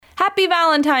Happy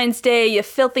Valentine's Day, you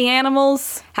filthy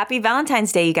animals. Happy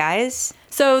Valentine's Day, you guys.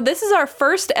 So this is our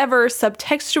first ever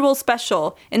subtextual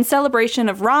special in celebration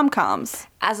of rom-coms.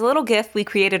 As a little gift, we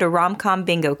created a rom-com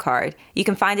bingo card. You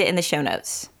can find it in the show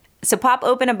notes. So pop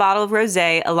open a bottle of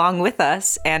rosé along with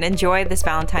us and enjoy this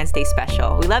Valentine's Day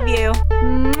special. We love you.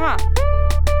 Mwah.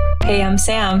 Hey, I'm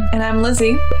Sam. And I'm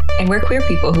Lizzie. And we're queer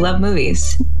people who love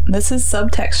movies. This is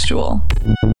Subtextual.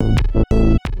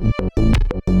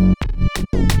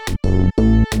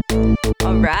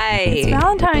 All right. It's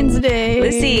Valentine's Day.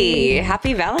 Lizzie,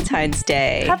 happy Valentine's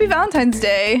Day. Happy Valentine's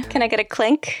Day. Can I get a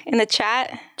clink in the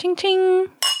chat? Ching ching.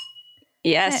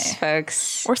 Yes, Hey.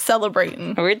 Folks. We're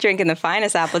celebrating. We're drinking the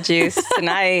finest apple juice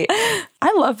tonight.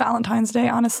 I love Valentine's Day,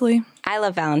 honestly. I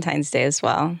love Valentine's Day as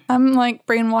well. I'm like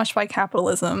brainwashed by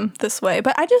capitalism this way,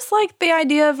 but I just like the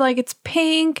idea of like it's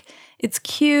pink, it's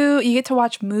cute, you get to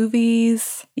watch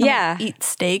movies, and, Yeah. like, eat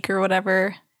steak or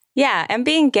whatever. Yeah, and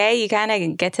being gay, you kind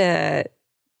of get to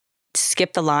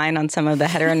skip the line on some of the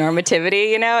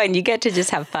heteronormativity, and you get to just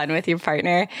have fun with your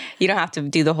partner. You don't have to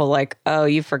do the whole like, oh,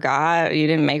 you forgot, you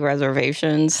didn't make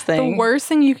reservations thing. The worst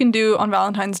thing you can do on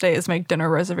Valentine's Day is make dinner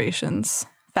reservations.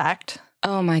 Fact.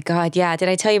 Oh my God, yeah. Did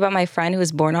I tell you about my friend who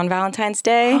was born on Valentine's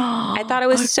Day? I thought it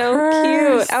was A so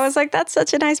curse. cute. I was like, that's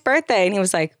such a nice birthday. And he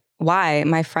was like, why?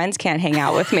 My friends can't hang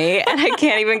out with me and I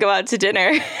can't even go out to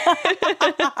dinner.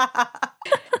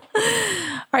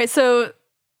 All right, so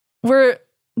we're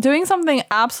doing something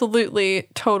absolutely,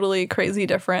 totally crazy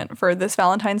different for this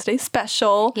Valentine's Day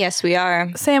special. Yes, we are.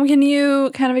 Sam, can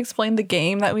you kind of explain the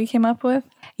game that we came up with?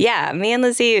 Yeah, me and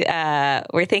Lizzie,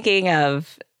 we're thinking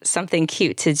of something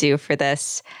cute to do for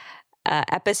this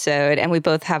episode, and we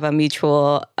both have a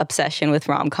mutual obsession with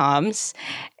rom-coms.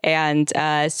 And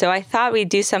so I thought we'd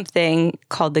do something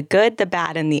called the good, the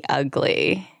bad, and the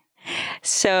ugly.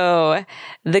 So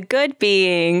the good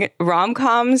being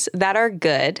rom-coms that are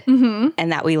good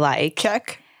and that we like.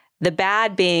 Check. The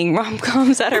bad being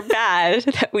rom-coms that are bad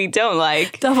that we don't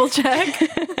like. Double check.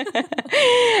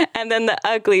 And then the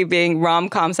ugly being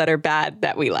rom-coms that are bad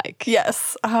that we like.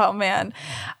 Yes. Oh, man.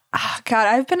 Oh, God,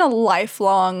 I've been a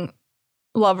lifelong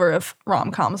lover of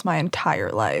rom-coms my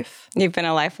entire life. You've been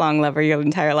a lifelong lover your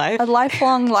entire life? A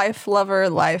lifelong life lover,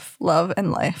 life, love,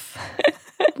 and life.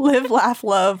 Live, laugh,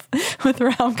 love with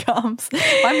rom-coms.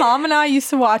 My mom and I used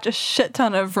to watch a shit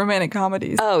ton of romantic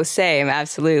comedies. Oh, same.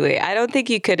 Absolutely. I don't think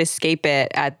you could escape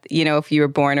it if you were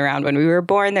born around when we were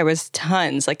born. There was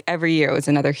tons. Like every year was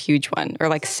another huge one or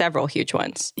like several huge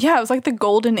ones. Yeah, it was like the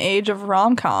golden age of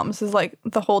rom-coms is like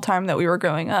the whole time that we were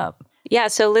growing up. Yeah.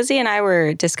 So Lizzie and I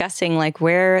were discussing like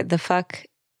where the fuck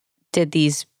did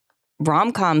these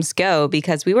rom-coms go?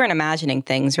 Because we weren't imagining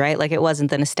things, right? Like it wasn't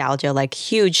the nostalgia, like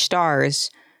huge stars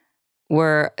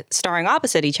were starring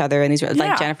opposite each other. And these were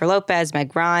like Jennifer Lopez,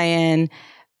 Meg Ryan,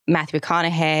 Matthew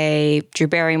McConaughey, Drew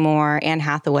Barrymore, Anne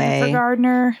Hathaway. Jennifer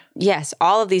Gardner. Yes,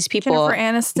 all of these people.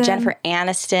 Jennifer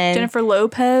Aniston. Jennifer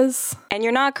Lopez. And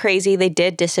you're not crazy. They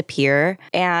did disappear.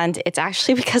 And it's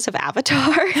actually because of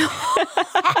Avatar.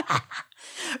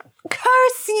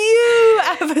 Curse you,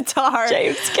 Avatar.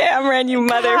 James Cameron, you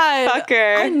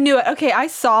motherfucker. I knew it. Okay, I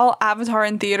saw Avatar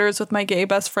in theaters with my gay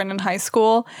best friend in high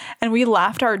school, and we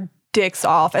laughed our dicks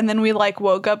off. And then we like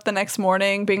woke up the next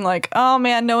morning being like, oh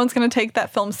man, no one's going to take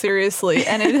that film seriously.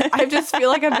 And I just feel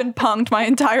like I've been punked my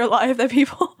entire life that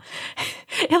people,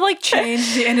 it like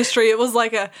changed the industry. It was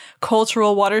like a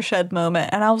cultural watershed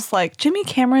moment. And I was like, Jimmy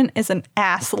Cameron is an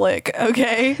ass lick,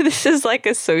 okay? This is like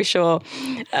a social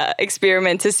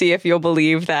experiment to see if you'll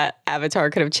believe that Avatar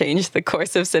could have changed the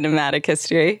course of cinematic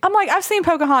history. I'm like, I've seen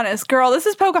Pocahontas. Girl, this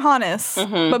is Pocahontas,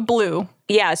 but blue.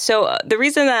 Yeah, so the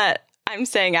reason that I'm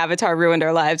saying Avatar ruined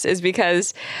our lives is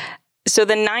because, so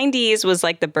the 90s was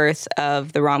like the birth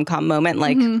of the rom-com moment.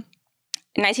 Like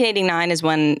 1989 is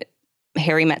when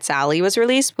Harry Met Sally was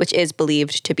released, which is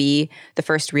believed to be the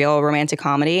first real romantic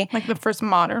comedy. Like the first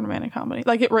modern romantic comedy.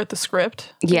 Like it wrote the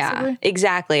script. Yeah, basically.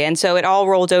 exactly. And so it all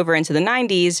rolled over into the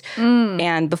 90s.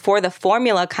 And before the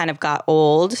formula kind of got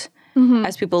old,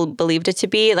 as people believed it to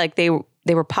be, like they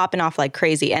were popping off like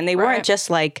crazy. And they weren't just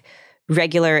like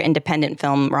regular independent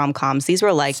film rom-coms. These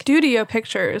were like studio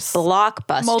pictures,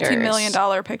 blockbusters,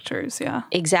 multi-million-dollar pictures. Yeah,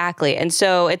 exactly. And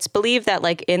so it's believed that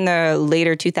like in the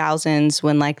later 2000s,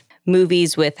 when like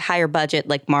movies with higher budget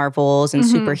like Marvels and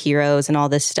superheroes and all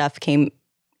this stuff came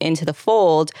into the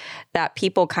fold, that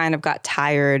people kind of got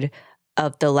tired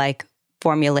of the like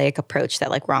formulaic approach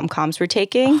that like rom-coms were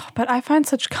taking. But I find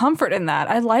such comfort in that.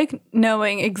 I like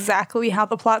knowing exactly how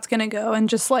the plot's going to go, and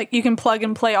just like you can plug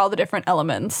and play all the different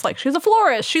elements. Like she's a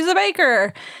florist, she's a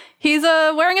baker, he's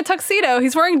wearing a tuxedo,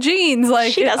 he's wearing jeans.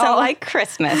 Like she doesn't like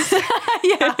Christmas.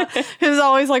 Yeah, there's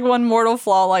always like one mortal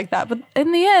flaw like that. But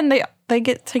in the end, they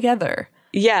get together.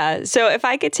 Yeah. So if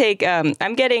I could take,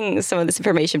 I'm getting some of this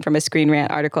information from a Screen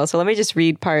Rant article. So let me just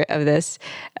read part of this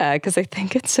because I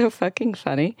think it's so fucking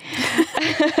funny.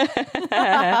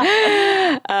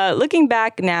 Looking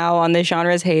back now on the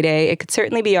genre's heyday, it could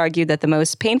certainly be argued that the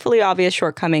most painfully obvious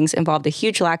shortcomings involved a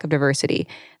huge lack of diversity.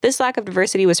 This lack of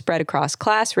diversity was spread across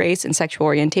class, race, and sexual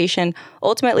orientation,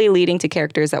 ultimately leading to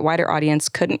characters that wider audience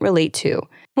couldn't relate to.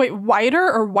 Wait,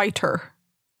 whiter or whiter?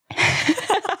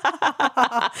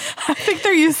 I think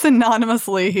they're used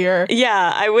synonymously here.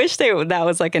 Yeah, I wish that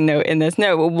was like a note in this.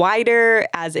 No, wider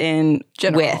as in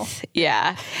general. With.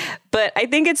 Yeah. But I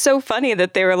think it's so funny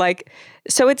that they were like,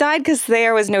 so it died because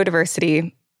there was no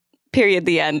diversity. Period.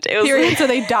 The end. It was Period. So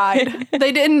they died.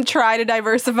 They didn't try to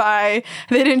diversify.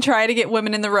 They didn't try to get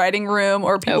women in the writing room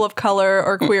or people of color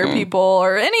or queer people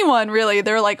or anyone really.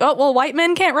 They're like, oh, well, white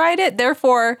men can't write it.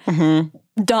 Therefore,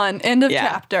 done. End of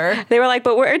chapter. They were like,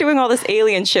 but we're doing all this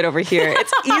alien shit over here.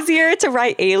 It's easier to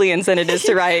write aliens than it is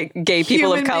to write gay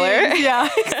people of color. Beings. Yeah,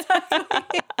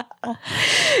 exactly.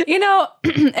 You know,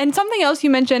 and something else you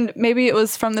mentioned, maybe it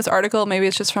was from this article, maybe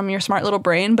it's just from your smart little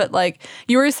brain, but like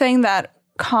you were saying that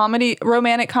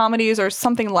romantic comedies or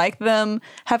something like them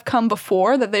have come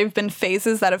before, that they've been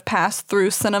phases that have passed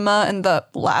through cinema in the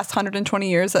last 120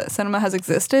 years that cinema has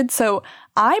existed. So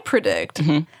I predict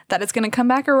that it's going to come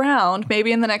back around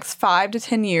maybe in the next 5 to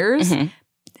 10 years.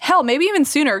 Hell, maybe even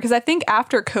sooner, because I think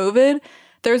after COVID,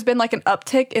 there's been like an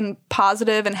uptick in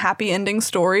positive and happy ending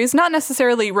stories, not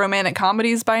necessarily romantic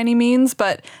comedies by any means,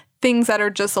 but things that are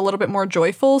just a little bit more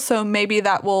joyful. So maybe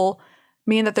that will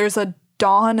mean that there's a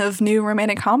dawn of new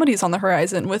romantic comedies on the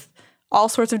horizon with all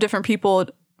sorts of different people,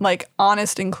 like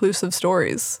honest, inclusive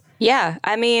stories. Yeah.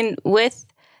 I mean, with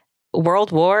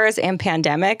world wars and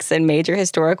pandemics and major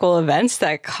historical events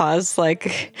that cause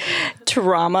like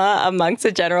trauma amongst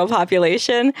the general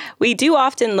population, we do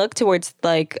often look towards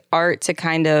like art to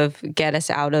kind of get us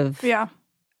out of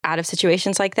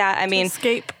situations like that. I mean,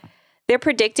 escape. They're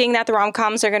predicting that the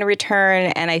rom-coms are going to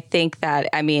return, and I think that,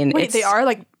 I mean... Wait, they are?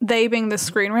 Like, they being the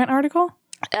Screen Rant article?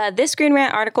 This Screen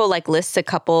Rant article, like, lists a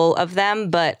couple of them,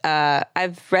 but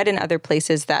I've read in other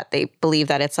places that they believe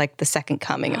that it's, like, the second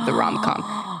coming of the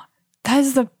rom-com. That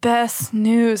is the best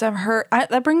news I've heard.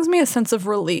 That brings me a sense of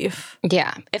relief.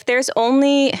 Yeah. If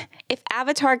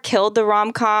Avatar killed the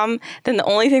rom-com, then the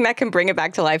only thing that can bring it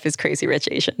back to life is Crazy Rich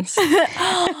Asians.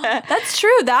 That's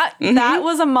true. That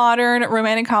was a modern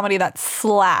romantic comedy that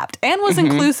slapped and was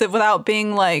inclusive without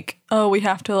being like, oh, we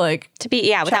have to like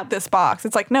check this box.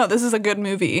 It's like, no, this is a good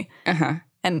movie.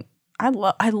 And I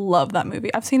love that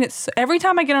movie. I've seen it every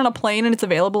time I get on a plane and it's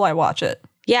available, I watch it.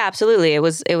 Yeah, absolutely. It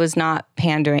was not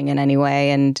pandering in any way,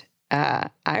 and I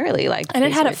really liked it. And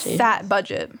it had a fat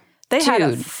budget. They had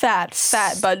a fat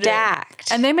budget.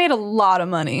 Stacked. And they made a lot of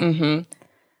money.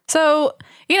 So,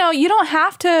 you know, you don't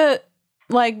have to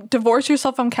like divorce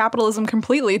yourself from capitalism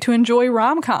completely to enjoy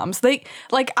rom-coms. I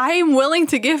am willing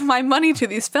to give my money to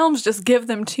these films, just give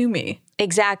them to me.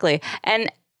 Exactly.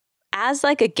 And as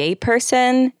like a gay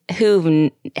person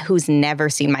who's never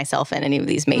seen myself in any of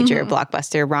these major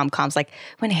blockbuster rom-coms, like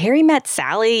when Harry Met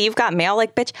Sally, You've Got Mail,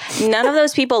 like bitch, none of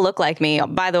those people look like me.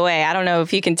 By the way, I don't know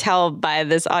if you can tell by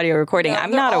this audio recording,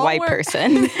 I'm not a white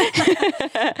person.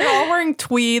 They're all wearing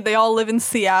tweed. They all live in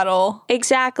Seattle.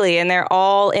 Exactly. And they're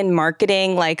all in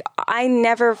marketing. Like I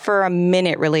never for a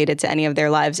minute related to any of their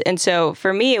lives. And so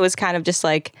for me, it was kind of just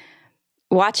like,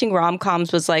 watching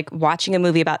rom-coms was like watching a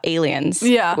movie about aliens.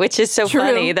 Yeah. Which is so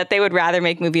funny that they would rather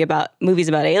make movies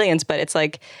about aliens. But it's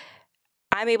like,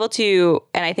 I'm able to,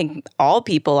 and I think all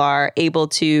people are able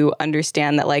to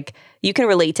understand that like you can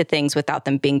relate to things without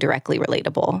them being directly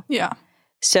relatable. Yeah.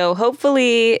 So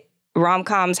hopefully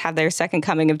rom-coms have their second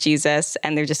coming of Jesus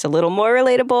and they're just a little more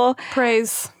relatable.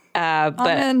 Praise. But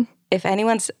Amen.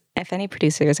 If any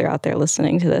producers are out there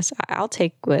listening to this, I'll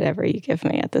take whatever you give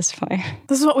me at this point.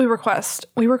 This is what we request.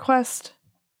 We request,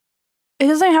 it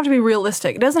doesn't have to be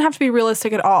realistic. It doesn't have to be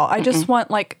realistic at all. I just want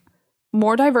like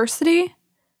more diversity,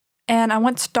 and I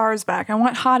want stars back. I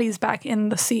want hotties back in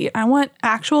the seat. I want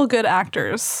actual good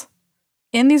actors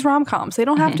in these rom-coms. They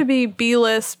don't have to be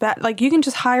B-list. Like you can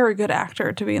just hire a good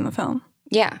actor to be in the film.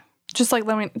 Yeah. Just like,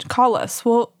 let me call us.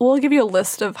 We'll give you a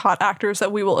list of hot actors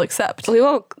that we will accept. We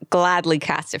will gladly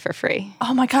cast it for free.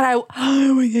 Oh my God.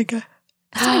 Oh my God.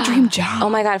 That's my dream job. Oh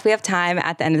my God, if we have time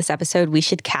at the end of this episode, we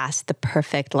should cast the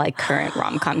perfect like current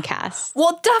rom-com cast.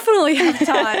 We'll definitely have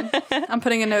time. I'm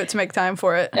putting a note to make time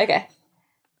for it. Okay.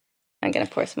 I'm going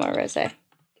to pour some more rosé.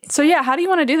 So yeah, how do you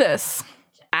want to do this?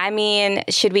 I mean,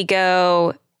 should we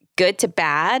go good to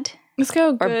bad? Let's go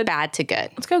Or good. bad to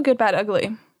good? Let's go good, bad, ugly.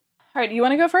 All right, do you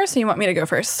want to go first or you want me to go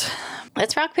first?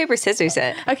 Let's rock, paper, scissors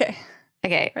it. Okay.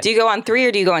 Okay. Do you go on 3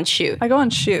 or do you go on shoot? I go on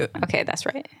shoot. Okay, that's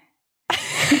right.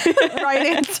 Right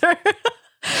answer.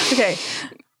 Okay.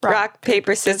 Rock,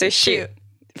 paper, scissors, shoot.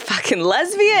 Fucking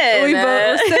lesbian.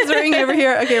 We're scissoring over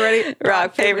here. Okay, ready?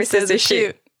 Rock, paper, scissors,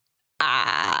 shoot.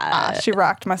 She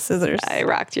rocked my scissors. I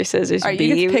rocked your scissors, All right,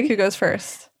 you get to pick who goes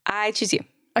first. I choose you.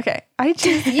 Okay. I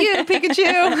choose you,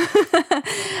 Pikachu.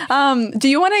 Do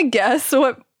you want to guess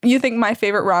what you think my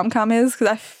favorite rom-com is? Because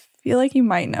I feel like you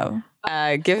might know.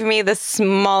 Give me the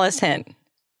smallest hint.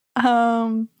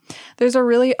 There's a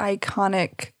really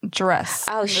iconic dress.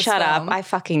 Oh, in this shut up. film. I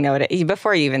fucking know it.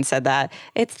 Before you even said that.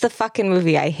 It's the fucking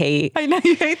movie I hate. I know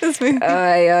you hate this movie.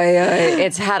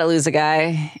 It's How to Lose a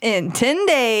Guy. In 10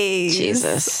 days.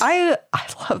 Jesus. I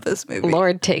love this movie.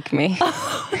 Lord, take me.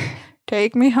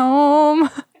 Take me home.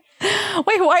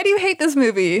 Wait, why do you hate this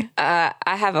movie? I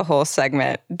have a whole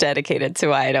segment dedicated to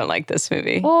why I don't like this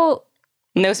movie. Well,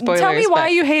 No spoilers. tell me why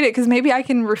but you hate it, because maybe I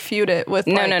can refute it with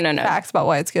No. facts about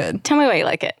why it's good. Tell me why you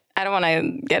like it. I don't want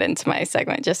to get into my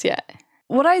segment just yet.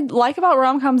 What I like about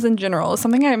rom-coms in general is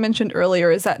something I mentioned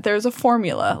earlier, is that there's a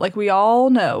formula. Like we all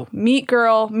know, meet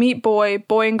girl, meet boy,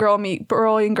 boy and girl, meet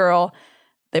boy and girl.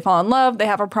 They fall in love, they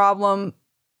have a problem.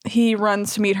 He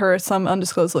runs to meet her at some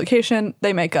undisclosed location.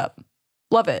 They make up.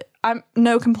 Love it. I'm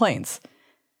no complaints.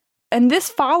 And this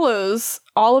follows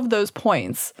all of those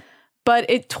points, but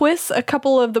it twists a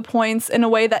couple of the points in a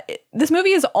way that this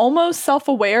movie is almost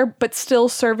self-aware, but still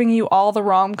serving you all the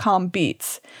rom-com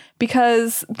beats.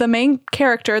 Because the main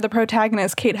character, the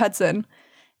protagonist, Kate Hudson,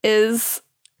 is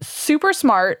super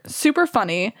smart, super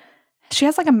funny. She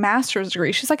has like a master's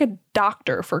degree. She's like a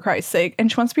doctor, for Christ's sake.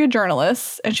 And she wants to be a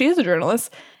journalist. And she is a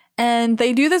journalist. And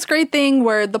they do this great thing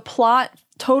where the plot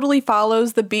totally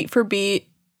follows the beat for beat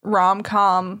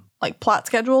rom-com like plot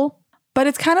schedule. But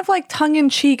it's kind of like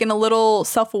tongue-in-cheek and a little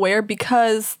self-aware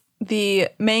because the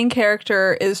main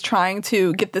character is trying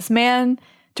to get this man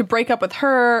to break up with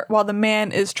her while the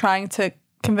man is trying to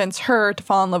convince her to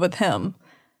fall in love with him.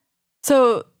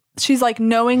 So she's like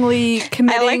knowingly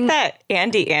committing. I like that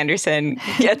Andy Anderson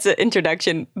gets an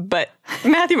introduction, but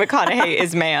Matthew McConaughey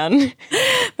is man.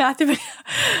 Matthew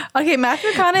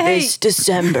McConaughey. This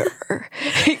December,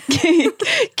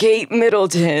 Kate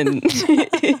Middleton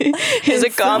is a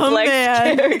complex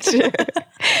character.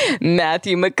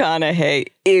 Matthew McConaughey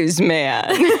is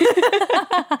man.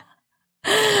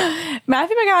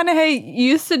 Matthew McConaughey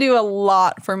used to do a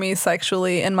lot for me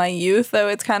sexually in my youth, though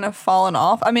it's kind of fallen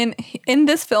off. I mean, in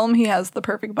this film, he has the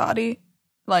perfect body,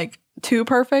 like too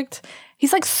perfect.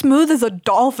 He's like smooth as a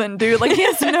dolphin, dude. Like he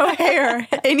has no hair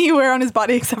anywhere on his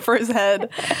body except for his head.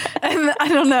 And I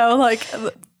don't know, like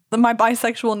my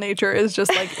bisexual nature is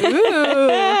just like, ooh,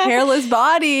 hairless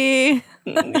body.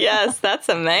 Yes, that's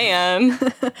a man.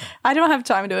 I don't have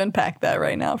time to unpack that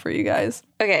right now for you guys.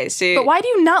 Okay, so But why do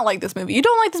you not like this movie? You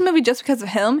don't like this movie just because of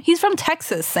him? He's from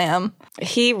Texas, Sam.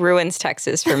 he ruins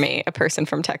Texas for me, a person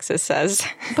from Texas says.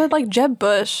 But like Jeb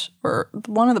Bush, or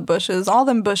one of the Bushes, all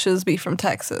them Bushes be from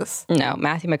Texas. No,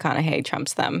 Matthew McConaughey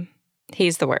trumps them.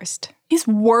 He's the worst. He's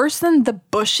worse than the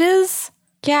Bushes?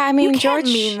 Yeah, I mean, You can't George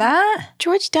mean that.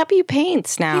 George W.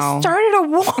 paints He now. started a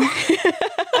war.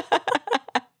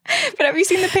 But have you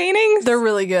seen the paintings? They're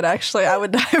really good, actually. I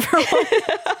would die for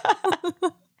one.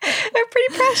 They're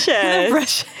pretty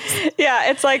precious.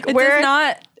 Yeah, it's like It where does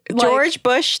not, George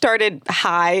Bush started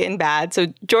high and bad. So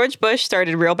George Bush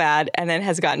started real bad and then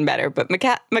has gotten better. But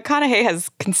McConaughey has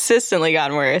consistently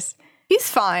gotten worse. He's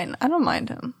fine. I don't mind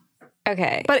him.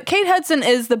 Okay. But Kate Hudson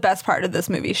is the best part of this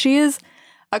movie. She is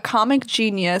a comic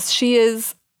genius. She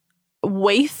is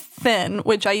waist thin,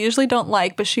 which I usually don't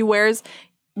like, but she wears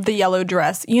the yellow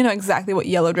dress. You know exactly what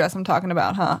yellow dress I'm talking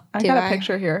about, huh? I got a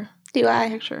picture here. Do I?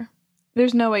 Picture.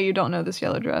 There's no way you don't know this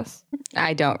yellow dress.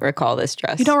 I don't recall this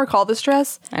dress. You don't recall this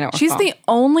dress? I don't She's recall. the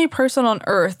only person on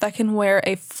earth that can wear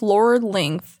a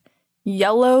floor-length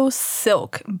yellow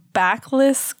silk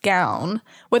backless gown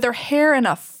with her hair in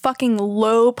a fucking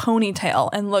low ponytail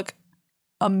and look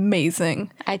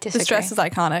amazing. I disagree. This dress is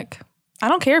iconic. I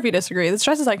don't care if you disagree. This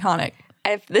dress is iconic.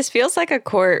 This feels like a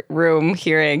courtroom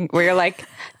hearing where you're like,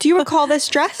 do you recall this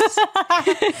dress?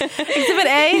 Exhibit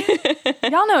A.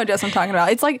 Y'all know what dress I'm talking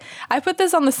about. It's like, I put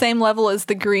this on the same level as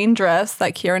the green dress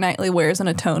that Keira Knightley wears in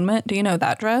Atonement. Do you know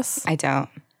that dress? I don't.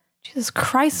 Jesus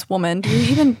Christ, woman. Do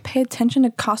you even pay attention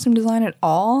to costume design at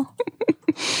all?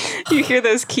 You hear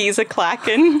those keys a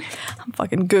clacking? I'm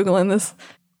fucking Googling this.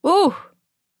 Ooh.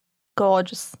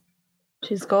 Gorgeous.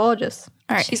 She's gorgeous.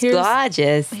 All right. She's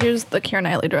gorgeous. Here's the Keira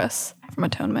Knightley dress from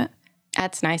Atonement.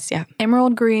 That's nice, yeah.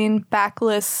 Emerald green,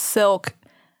 backless, silk.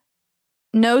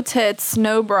 No tits,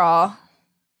 no bra.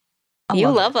 You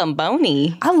love them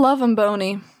bony. I love them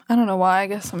bony. I don't know why. I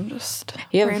guess I'm just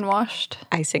brainwashed.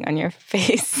 Icing on your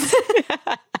face.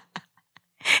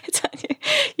 It's on you.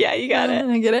 Yeah, you got it.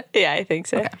 I get it? Yeah, I think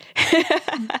so. Okay.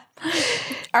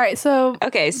 All right, so...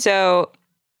 Okay, so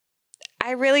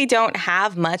I really don't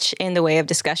have much in the way of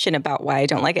discussion about why I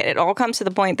don't like it. It all comes to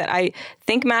the point that I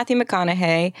think Matthew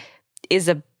McConaughey is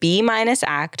a B-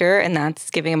 actor, and that's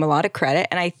giving him a lot of credit.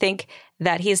 And I think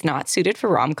that he's not suited for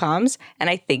rom-coms, and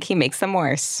I think he makes them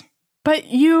worse. But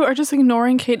you are just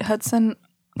ignoring Kate Hudson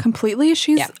completely.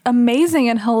 She's amazing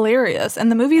and hilarious,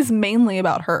 and the movie is mainly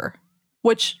about her,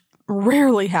 which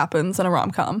rarely happens in a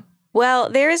rom-com. Well,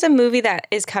 there is a movie that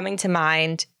is coming to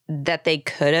mind that they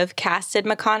could have casted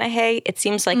McConaughey. It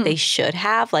seems like they should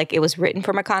have. Like, it was written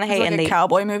for McConaughey. It's like a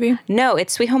cowboy movie? No,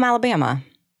 it's Sweet Home Alabama.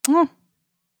 Oh.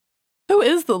 Who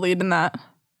is the lead in that?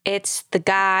 It's the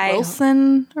guy...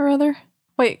 Wilson or other?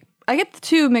 Wait, I get the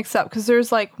two mixed up because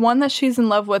there's like one that she's in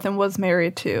love with and was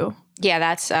married to. Yeah,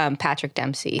 that's Patrick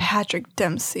Dempsey. Patrick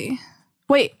Dempsey.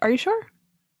 Wait, are you sure?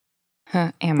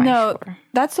 Am I sure?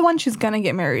 That's the one she's going to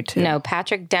get married to. No,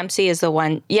 Patrick Dempsey is the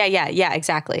one. Yeah,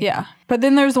 exactly. Yeah. But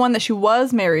then there's the one that she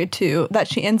was married to that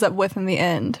she ends up with in the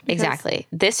end. Exactly.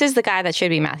 This is the guy that should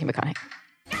be Matthew McConaughey.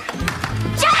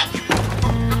 Jake!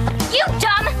 You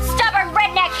dumb, stubborn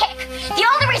redneck hick! The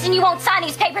only reason you won't sign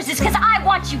these papers is because I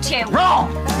want you to.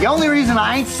 Wrong! The only reason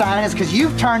I ain't signing is because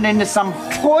you've turned into some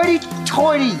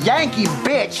hoity-toity Yankee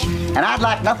bitch, and I'd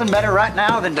like nothing better right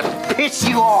now than to piss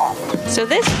you off. So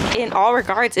this, in all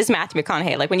regards, is Matthew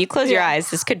McConaughey. Like, when you close your eyes,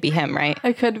 this could be him, right?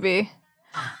 It could be.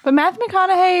 But Matthew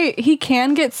McConaughey, he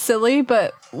can get silly,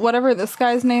 but whatever this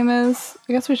guy's name is,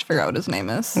 I guess we should figure out what his name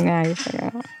is. Yeah, you figure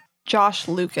it out. Josh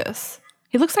Lucas.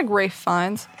 He looks like Ralph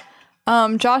Fiennes.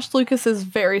 Josh Lucas is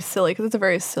very silly because it's a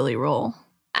very silly role.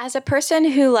 As a person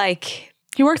who, like...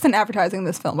 He works in advertising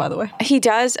this film, by the way. He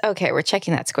does? Okay, we're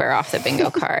checking that square off the bingo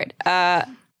card.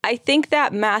 I think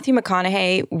that Matthew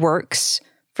McConaughey works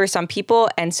for some people,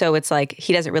 and so it's like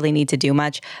he doesn't really need to do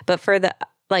much. But for the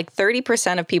like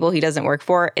 30% of people he doesn't work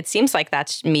for, it seems like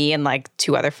that's me and like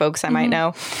two other folks I might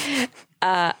know.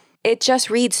 It just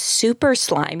reads super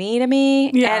slimy to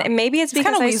me. Yeah. And maybe it's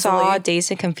because I saw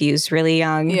Dazed and Confused really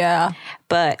young. Yeah.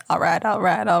 But all right.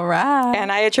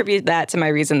 And I attribute that to my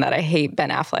reason that I hate Ben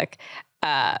Affleck.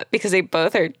 Because they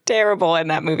both are terrible in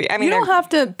that movie. I mean, you don't have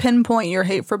to pinpoint your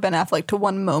hate for Ben Affleck to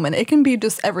one moment. It can be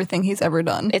just everything he's ever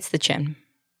done. It's the chin.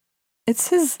 It's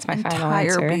his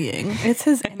entire being. It's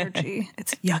his energy.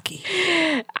 It's yucky.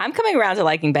 I'm coming around to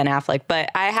liking Ben Affleck,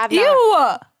 but I have not.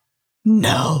 Ew!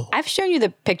 No. I've shown you the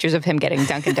pictures of him getting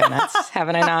Dunkin' Donuts,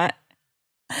 haven't I not?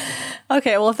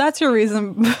 Okay, well, if that's your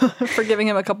reason for giving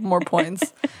him a couple more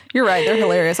points, you're right. They're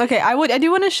hilarious. Okay, I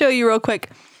do want to show you real quick.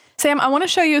 Sam, I want to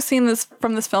show you a scene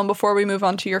from this film before we move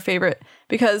on to your favorite,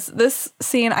 because this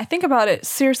scene, I think about it,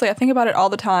 seriously, I think about it all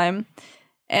the time,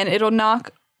 and it'll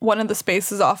knock one of the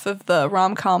spaces off of the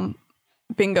rom-com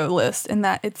bingo list, in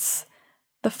that it's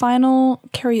the final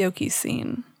karaoke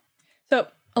scene. So,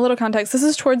 a little context. This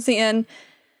is towards the end.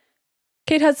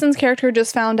 Kate Hudson's character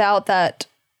just found out that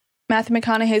Matthew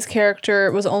McConaughey's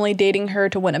character was only dating her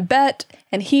to win a bet,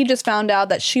 and he just found out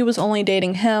that she was only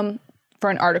dating him for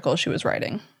an article she was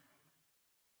writing.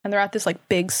 And they're at this, like,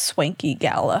 big, swanky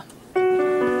gala.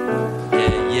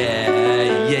 Yeah.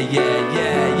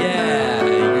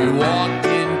 You walked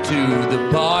into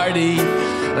the party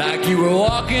like you were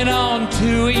walking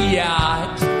onto a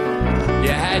yacht. You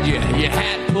had your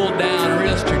hat pulled down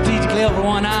real strategically over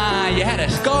one eye. You had a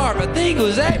scarf, I think it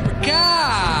was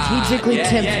apricot. Strategically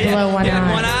tipped below one eye. You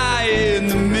had one eye in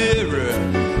the mirror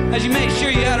as you make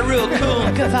sure you had a real cool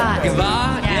Gavotte.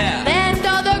 Yeah. And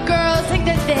all the girls think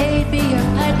that they'd be your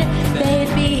partner,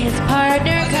 they'd be his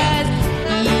partner, 'cause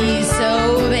he's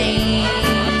so vain.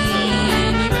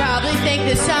 You probably think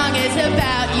the song is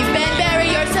about you, Ben Berry,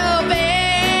 you're so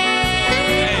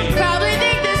vain. Probably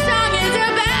think the song is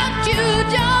about you,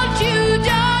 don't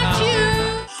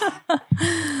you?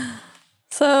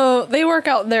 So they work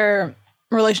out their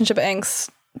relationship angst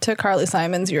to Carly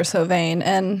Simon's "You're So Vain,"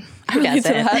 and I relate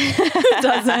to that. Who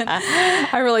doesn't?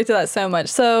 I relate to that so much.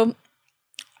 So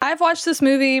I've watched this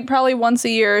movie probably once a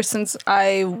year since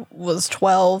I was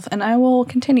 12, and I will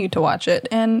continue to watch it,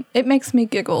 and it makes me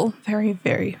giggle very,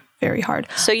 very, very hard.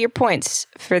 So your points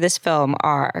for this film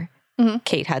are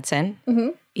Kate Hudson,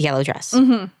 yellow dress.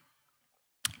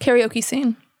 Karaoke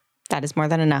scene. That is more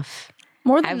than enough.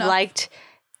 More than I've enough. liked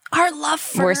Our love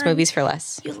for worse movies for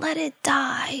less. You let it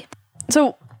die.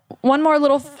 So one more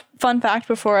little fun fact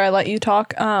before I let you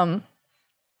talk.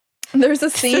 There's a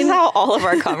scene. This is how all of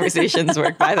our conversations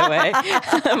work, by the way,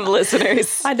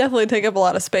 listeners. I definitely take up a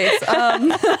lot of space.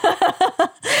 You're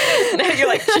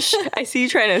like, shh, I see you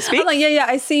trying to speak. I'm like, yeah,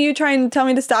 I see you trying to tell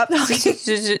me to stop talking.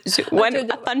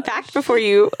 A fun fact before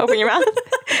you open your mouth.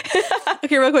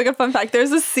 Okay, real quick, a fun fact.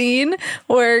 There's a scene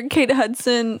where Kate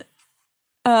Hudson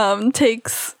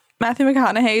takes Matthew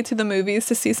McConaughey to the movies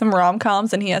to see some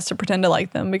rom-coms, and he has to pretend to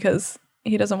like them because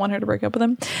he doesn't want her to break up with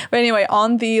him. But anyway,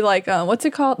 on the what's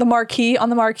it called? The marquee. On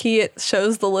the marquee, it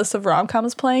shows the list of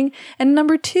rom-coms playing, and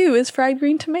number 2 is Fried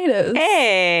Green Tomatoes.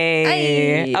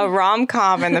 Hey, a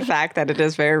rom-com and the fact that it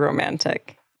is very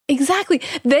romantic. Exactly.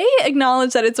 They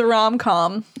acknowledge that it's a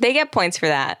rom-com. They get points for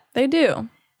that. They do.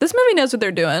 This movie knows what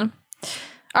they're doing.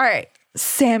 All right,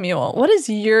 Samuel, what is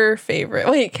your favorite?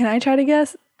 Wait, can I try to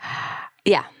guess?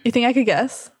 Yeah. You think I could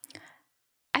guess?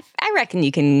 I reckon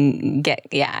you can get,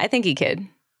 yeah, I think you could.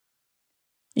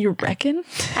 You reckon?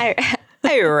 I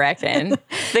reckon.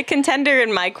 The contender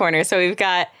in my corner, so we've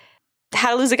got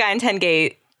How to Lose a Guy in 10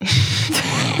 Days.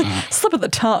 Slip of the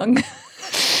tongue.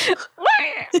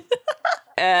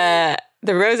 The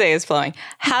rosé is flowing.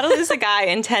 How to Lose a Guy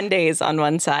in 10 Days on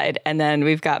one side, and then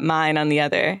we've got Mine on the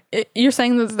other. You're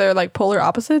saying that they're like polar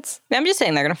opposites? I'm just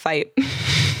saying they're going to fight.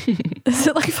 Is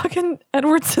it like fucking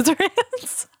Edward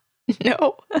Scissorhands?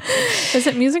 No. Is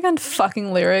it music and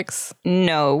fucking lyrics?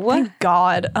 No. Thank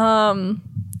God.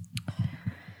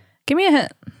 Give me a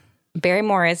hint.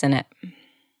 Barrymore is in it.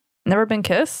 Never Been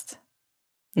Kissed?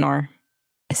 Nor.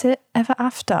 Is it Ever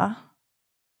After?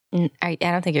 I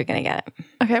don't think you're going to get it.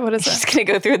 Okay, what is Just it? going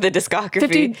to go through the discography.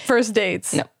 50 First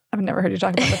Dates. No. I've never heard you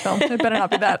talk about the film. It better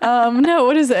not be that. No,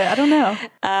 what is it? I don't know.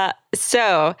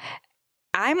 So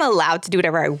I'm allowed to do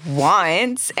whatever I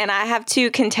want, and I have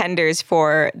 2 contenders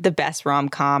for the best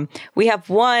rom-com. We have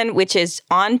one which is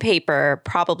on paper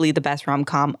probably the best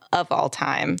rom-com of all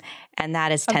time, and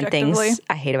that is 10 Things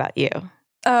I Hate About You.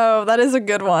 Oh, that is a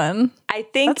good one. I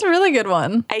think that's a really good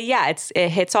one. Yeah, it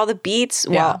hits all the beats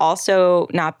while also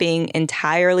not being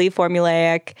entirely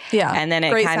formulaic. Yeah, and then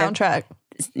it great kind soundtrack.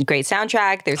 Great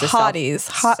soundtrack. There's hotties,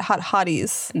 hot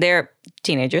hotties. They're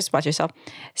teenagers. Watch yourself.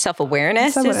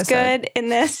 Self-awareness is good in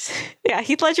this. Yeah,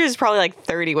 Heath Ledger is probably like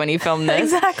 30 when he filmed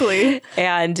this. Exactly.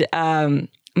 And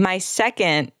my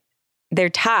second, they're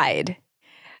tied.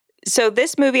 So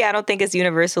this movie I don't think is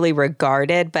universally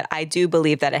regarded, but I do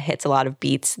believe that it hits a lot of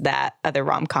beats that other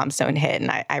rom-coms don't hit,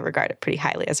 and I regard it pretty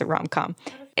highly as a rom-com.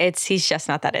 He's Just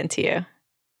Not That Into You.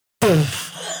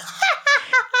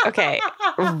 Okay,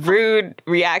 rude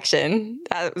reaction.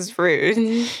 That was rude.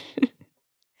 We've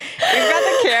got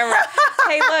the camera.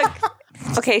 Hey,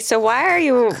 look. Okay, so why are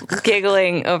you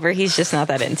giggling over He's Just Not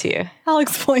That Into You? I'll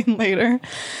explain later.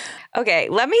 Okay,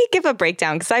 let me give a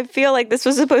breakdown because I feel like this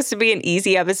was supposed to be an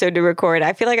easy episode to record.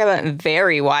 I feel like I went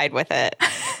very wide with it.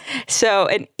 So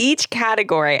in each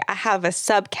category, I have a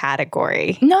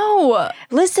subcategory. No.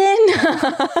 Listen.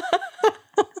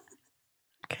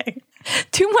 Okay.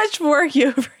 Too much work,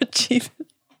 you overachieved.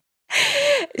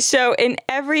 So in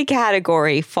every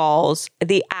category falls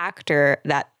the actor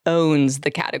that owns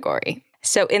the category.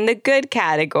 So in the good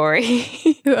category,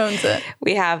 who owns it?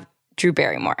 We have Drew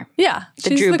Barrymore. Yeah.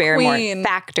 The Drew Barrymore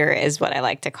factor is what I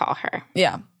like to call her.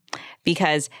 Yeah.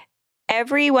 Because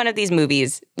every one of these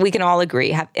movies, we can all agree,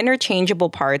 have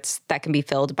interchangeable parts that can be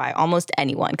filled by almost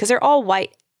anyone because they're all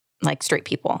white, like straight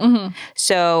people. Mm-hmm.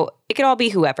 So it could all be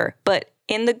whoever. But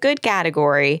in the good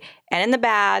category and in the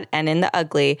bad and in the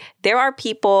ugly, there are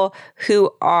people who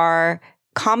are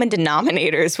common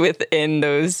denominators within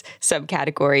those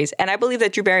subcategories. And I believe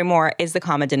that Drew Barrymore is the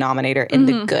common denominator in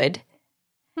the good.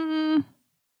 Mm.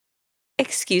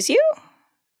 Excuse you?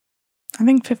 I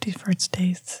think 50 First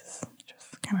Dates is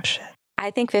just kind of shit.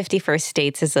 I think 50 First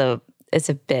Dates is a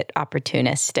bit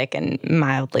opportunistic and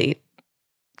mildly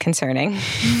concerning.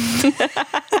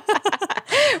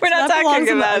 We're not talking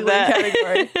about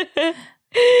that.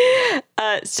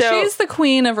 So she's the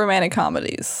queen of romantic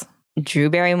comedies. Drew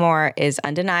Barrymore is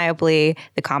undeniably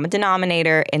the common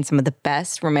denominator in some of the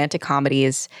best romantic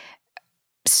comedies,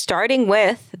 starting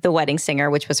with The Wedding Singer,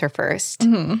 which was her first,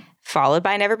 followed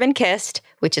by Never Been Kissed,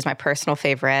 which is my personal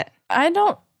favorite. I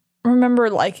don't remember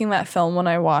liking that film when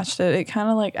I watched it. It kind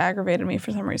of like aggravated me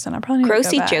for some reason. I probably need to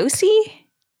go back. Josie?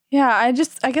 Yeah, I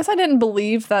guess I didn't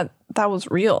believe that was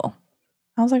real.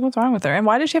 I was like, what's wrong with her? And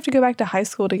why did she have to go back to high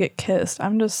school to get kissed? I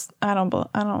don't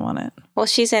want it. Well,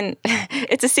 she's in,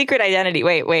 it's a secret identity.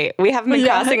 Wait, we haven't been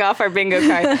crossing off our bingo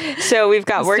card. So we've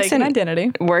got works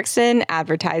in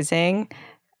advertising.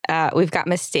 We've got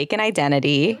mistaken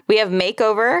identity. We have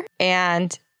makeover,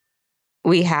 and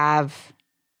we have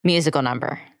musical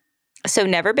number. So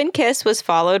Never Been Kissed was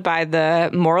followed by the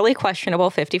morally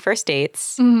questionable 50 First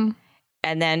Dates. Mm-hmm.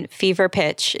 And then Fever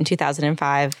Pitch in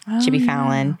 2005, Jimmy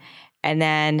Fallon. And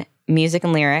then Music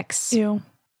and Lyrics. Ew.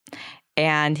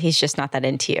 And He's Just Not That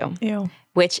Into You. Ew.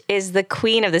 Which is the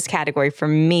queen of this category for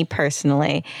me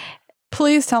personally.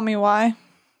 Please tell me why.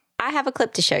 I have a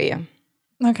clip to show you.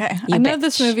 Okay. I know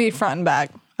this movie front and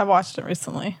back. I watched it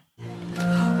recently.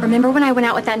 Remember when I went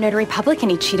out with that notary public and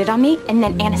he cheated on me? And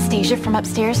then Anastasia from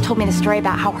upstairs told me the story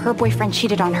about how her boyfriend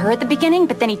cheated on her at the beginning,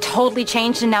 but then he totally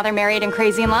changed and now they're married and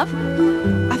crazy in love?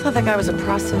 I thought that guy was a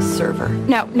process server.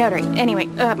 No, notary. Anyway,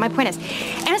 my point is,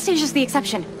 Anastasia's the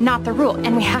exception, not the rule.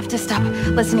 And we have to stop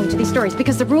listening to these stories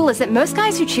because the rule is that most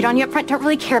guys who cheat on you up front don't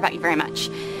really care about you very much.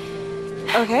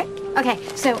 Okay. Okay,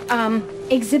 so,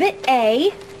 Exhibit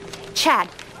A, Chad,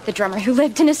 the drummer who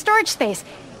lived in his storage space.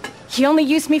 He only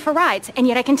used me for rides, and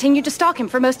yet I continued to stalk him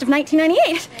for most of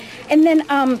 1998. And then,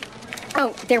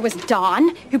 there was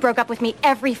Don, who broke up with me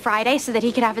every Friday so that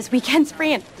he could have his weekends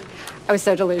free. And I was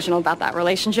so delusional about that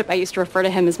relationship. I used to refer to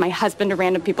him as my husband to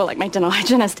random people like my dental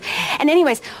hygienist. And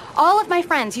anyways, all of my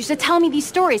friends used to tell me these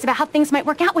stories about how things might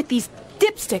work out with these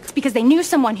dipsticks because they knew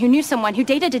someone who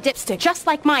dated a dipstick just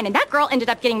like mine. And that girl ended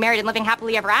up getting married and living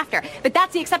happily ever after. But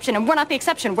that's the exception, and we're not the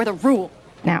exception. We're the rule.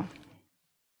 Now,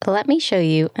 let me show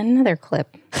you another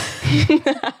clip.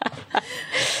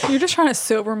 You're just trying to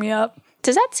sober me up.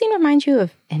 Does that scene remind you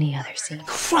of any other scene?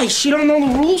 Christ, you don't know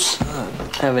the rules?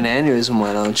 Have an aneurysm,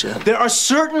 why don't you? There are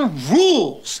certain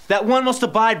rules that one must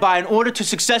abide by in order to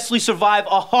successfully survive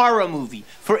a horror movie.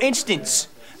 For instance,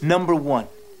 number 1,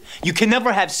 you can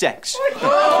never have sex. Big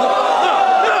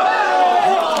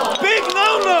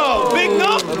no-no! Big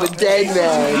no! I'm a dead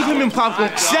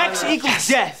man. Sex equals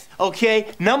death,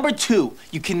 okay? Number 2,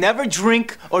 you can never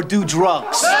drink or do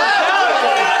drugs.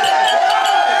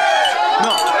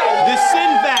 The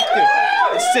sin factor.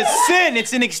 It's a sin.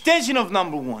 It's an extension of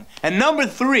number 1. And number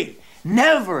 3,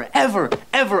 never, ever,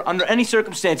 ever, under any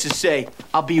circumstances say,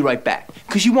 I'll be right back.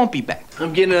 Because you won't be back.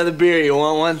 I'm getting another beer. You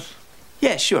want one?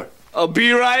 Yeah, sure. I'll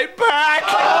be right back.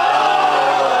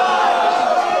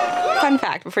 Fun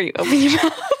fact before you open your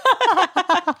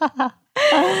mouth.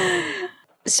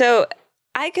 So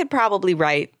I could probably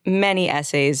write many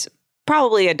essays,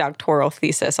 probably a doctoral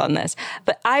thesis on this.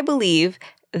 But I believe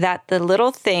that the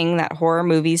little thing that horror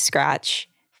movies scratch,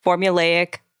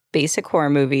 formulaic, basic horror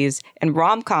movies, and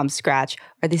rom-coms scratch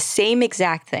are the same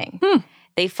exact thing.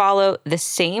 They follow the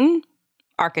same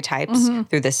archetypes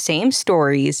through the same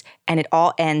stories, and it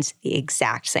all ends the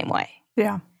exact same way.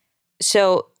 Yeah.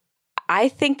 So I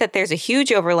think that there's a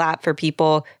huge overlap for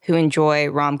people who enjoy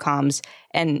rom-coms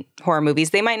and horror movies.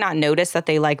 They might not notice that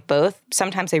they like both.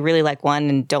 Sometimes they really like one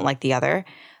and don't like the other.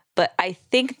 But I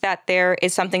think that there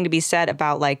is something to be said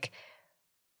about like,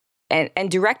 and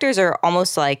directors are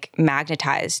almost like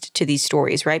magnetized to these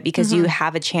stories, right? Because you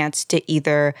have a chance to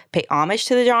either pay homage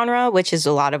to the genre, which is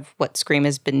a lot of what Scream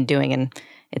has been doing in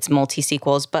its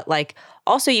multi-sequels, but like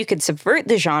also you could subvert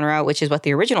the genre, which is what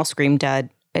the original Scream did.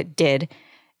 And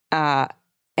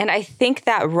I think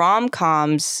that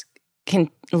rom-coms can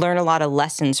learn a lot of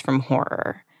lessons from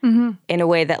horror in a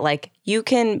way that like you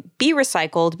can be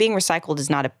recycled. Being recycled is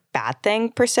not a bad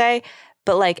thing per se,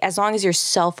 but like as long as you're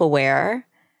self-aware,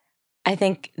 I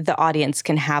think the audience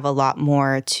can have a lot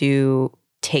more to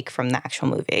take from the actual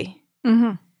movie.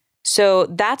 So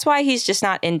that's why he's just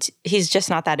not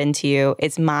that into you.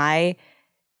 It's my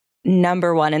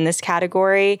number 1 in this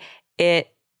category. It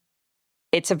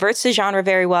subverts the genre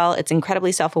very well. It's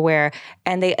incredibly self-aware.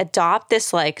 And they adopt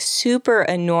this like super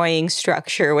annoying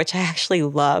structure, which I actually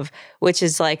love, which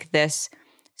is like this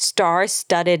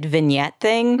star-studded vignette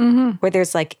thing where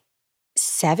there's like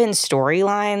 7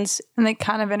 storylines. And they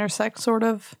kind of intersect, sort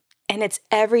of. And it's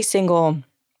every single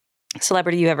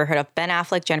celebrity you ever heard of. Ben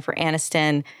Affleck, Jennifer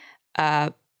Aniston,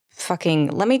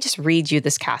 let me just read you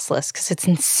this cast list because it's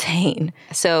insane.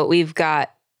 So we've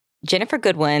got Jennifer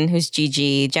Goodwin, who's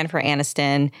Gigi, Jennifer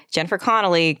Aniston, Jennifer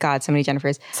Connelly, God, so many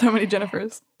Jennifers. So many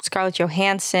Jennifers. Scarlett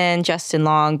Johansson, Justin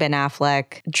Long, Ben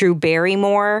Affleck. Drew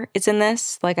Barrymore is in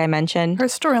this, like I mentioned. Her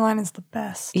storyline is the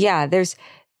best. Yeah,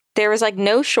 there was like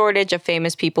no shortage of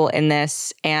famous people in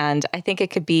this, and I think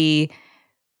it could be,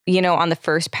 on the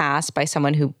first pass by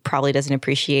someone who probably doesn't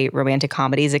appreciate romantic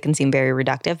comedies, it can seem very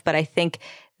reductive, but I think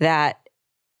that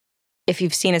if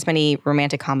you've seen as many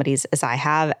romantic comedies as I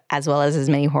have, as well as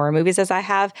many horror movies as I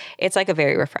have, it's like a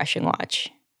very refreshing watch.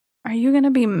 Are you going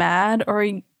to be mad or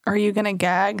are you going to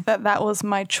gag that was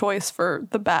my choice for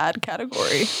the bad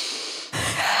category?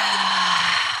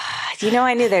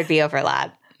 I knew there'd be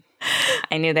overlap.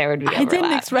 I knew there would be overlap. I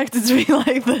didn't expect it to be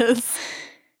like this.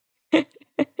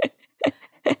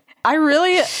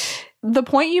 The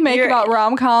point you make about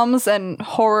rom-coms and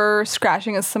horror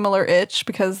scratching a similar itch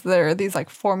because they're these like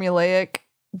formulaic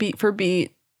beat for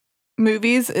beat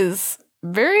movies is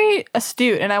very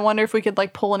astute. And I wonder if we could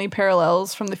like pull any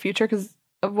parallels from the future because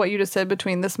of what you just said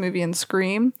between this movie and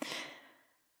Scream.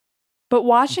 But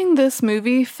watching this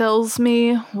movie fills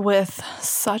me with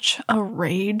such a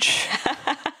rage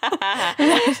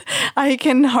that I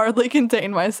can hardly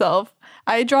contain myself.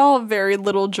 I draw very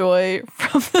little joy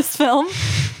from this film.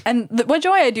 And what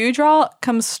joy I do draw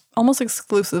comes almost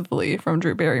exclusively from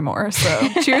Drew Barrymore. So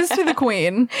cheers to the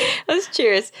queen. Let's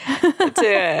cheers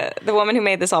to the woman who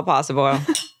made this all possible.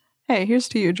 Hey, here's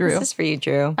to you, Drew. This is for you,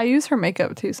 Drew. I use her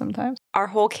makeup too sometimes. Our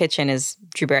whole kitchen is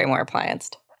Drew Barrymore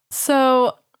applianced.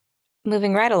 So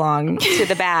moving right along to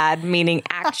the bad, meaning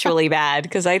actually bad,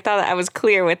 because I thought I was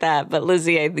clear with that. But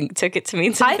Lizzie, I think, took it to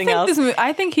mean something else.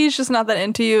 I think He's Just Not That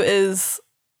Into You is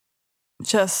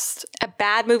just a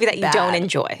bad movie that you don't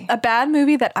enjoy. A bad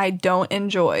movie that I don't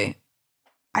enjoy.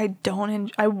 I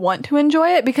want to enjoy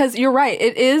it because you're right.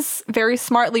 It is very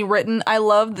smartly written. I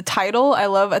love the title. I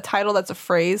love a title that's a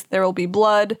phrase. There Will Be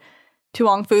Blood. Tu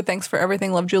Wong Fu, thanks for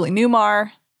everything. Love Julie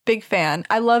Newmar. Big fan.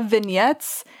 I love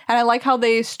vignettes. And I like how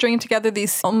they string together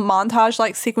these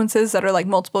montage-like sequences that are like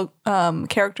multiple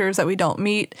characters that we don't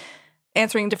meet,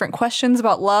 answering different questions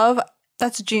about love.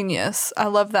 That's genius. I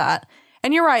love that.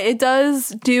 And you're right, it does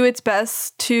do its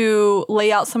best to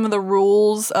lay out some of the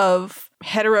rules of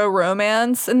hetero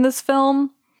romance in this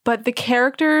film, but the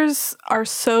characters are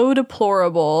so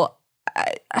deplorable.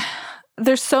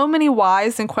 There's so many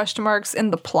whys and question marks in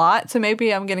the plot, so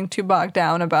maybe I'm getting too bogged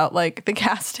down about like the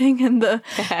casting and the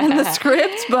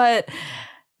script, but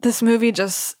this movie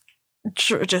just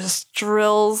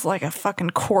drills like a fucking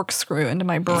corkscrew into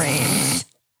my brain.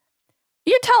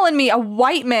 You're telling me a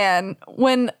white man,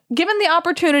 when given the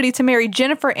opportunity to marry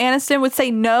Jennifer Aniston, would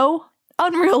say no?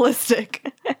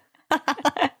 Unrealistic.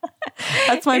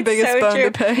 That's my biggest bone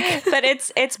to pick. But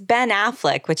it's Ben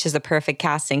Affleck, which is the perfect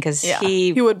casting because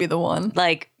he would be the one.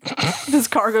 Like his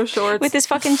cargo shorts with his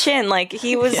fucking chin. Like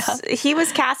he was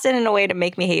casted in a way to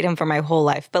make me hate him for my whole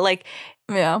life. But like,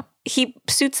 he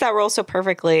suits that role so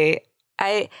perfectly.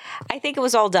 I think it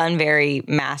was all done very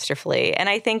masterfully, and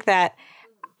I think that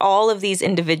all of these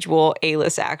individual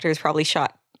A-list actors probably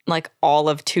shot like all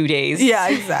of 2 days. Yeah,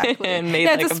 exactly. And made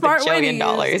like a bajillion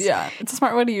dollars. Yeah, it's a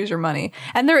smart way to use your money.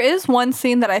 And there is one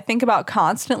scene that I think about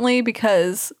constantly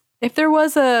because if there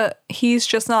was a He's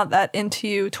Just Not That Into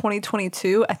You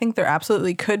 2022, I think there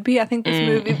absolutely could be. I think this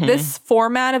movie, this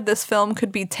format of this film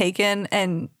could be taken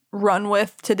and run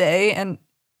with today. And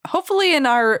hopefully in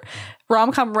our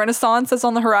rom-com renaissance that's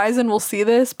on the horizon, we'll see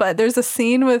this. But there's a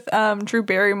scene with Drew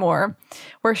Barrymore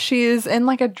where she's in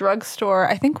like a drugstore,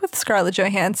 I think with Scarlett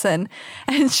Johansson.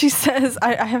 And she says,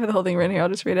 I have the whole thing written here. I'll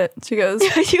just read it. She goes,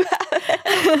 You have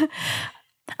it.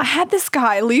 I had this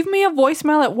guy leave me a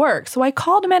voicemail at work, so I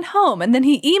called him at home, and then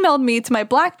he emailed me to my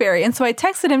BlackBerry, and so I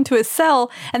texted him to his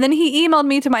cell, and then he emailed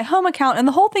me to my home account, and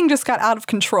the whole thing just got out of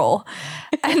control.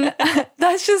 And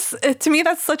that's just, to me,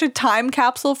 that's such a time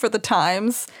capsule for the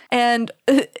times, and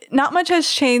not much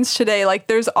has changed today. Like,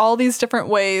 there's all these different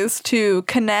ways to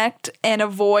connect and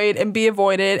avoid and be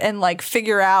avoided and, like,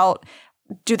 figure out,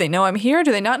 do they know I'm here?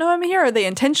 Do they not know I'm here? Are they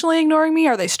intentionally ignoring me?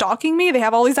 Are they stalking me? They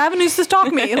have all these avenues to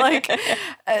stalk me. Like,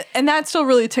 and that still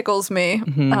really tickles me.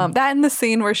 That and the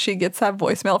scene where she gets that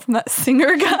voicemail from that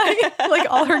singer guy.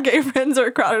 Like, all her gay friends are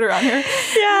crowded around her.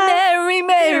 Yeah. Mary,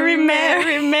 Mary,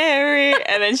 Mary, Mary.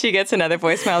 And then she gets another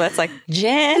voicemail that's like,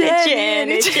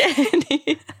 Jenny.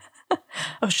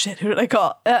 Oh, shit. Who did I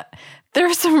call? There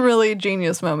are some really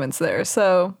genius moments there.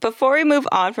 So before we move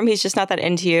on from He's Just Not That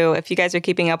Into You, if you guys are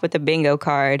keeping up with the bingo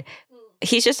card,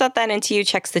 He's Just Not That Into You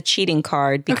checks the cheating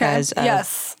card because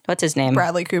of, what's his name?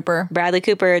 Bradley Cooper. Bradley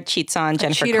Cooper cheats on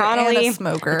Jennifer Connelly. And a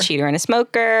smoker. A cheater and a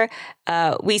smoker.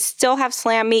 We still have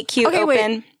Slam Meet Cute open.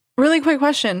 Wait. Really quick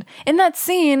question. In that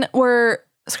scene where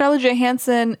Scarlett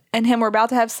Johansson and him were about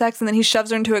to have sex and then he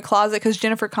shoves her into a closet because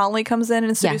Jennifer Connelly comes in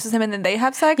and seduces him and then they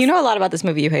have sex? You know a lot about this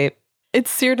movie you hate. It's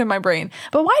seared in my brain.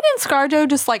 But why didn't ScarJo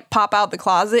just like pop out the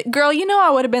closet? Girl, you know I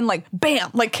would have been like, bam,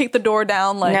 like kick the door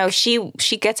down. Like no,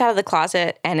 she gets out of the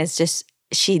closet and is just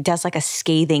she does like a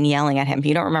scathing yelling at him.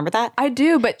 You don't remember that? I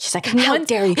do, but she's like, how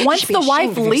dare you? Once the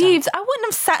wife leaves, I wouldn't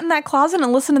have sat in that closet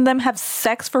and listened to them have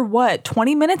sex for what,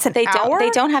 20 minutes, an hour? They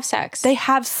don't have sex. They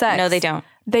have sex. No, they don't.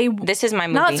 This is my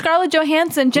movie. Not Scarlett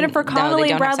Johansson, Jennifer Connelly,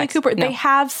 and Bradley Cooper. No. They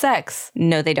have sex.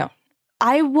 No, they don't.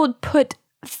 I would put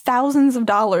thousands of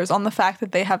dollars on the fact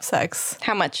that they have sex.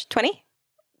 How much? 20?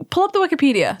 Pull up the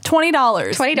Wikipedia. $20.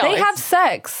 $20. They have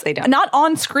sex. They don't. Not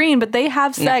on screen, but they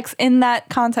have sex in that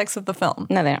context of the film.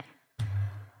 No, they don't.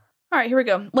 All right, here we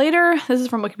go. Later, this is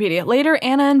from Wikipedia. Later,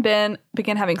 Anna and Ben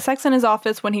begin having sex in his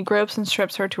office when he gropes and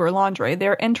strips her to her lingerie. They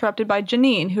are interrupted by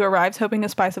Janine, who arrives hoping to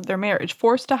spice up their marriage.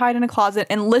 Forced to hide in a closet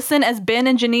and listen as Ben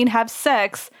and Janine have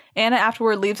sex, Anna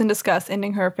afterward leaves in disgust,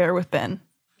 ending her affair with Ben.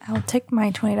 I'll take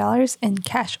my $20 in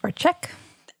cash or check.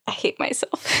 I hate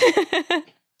myself.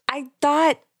 I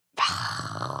thought,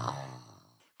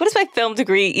 what is my film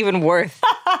degree even worth?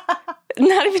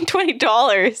 Not even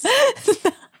 $20.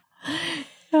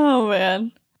 Oh,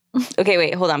 man. Okay,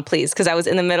 wait, hold on, please, because I was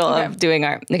in the middle of doing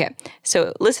our... Okay,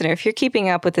 so listener, if you're keeping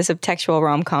up with this subtextual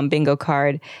rom-com bingo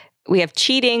card, we have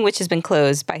cheating, which has been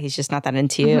closed by He's Just Not That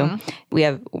Into You. Mm-hmm. We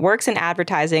have works in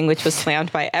advertising, which was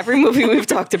slammed by every movie we've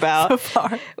talked about. So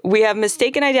far. We have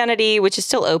mistaken identity, which is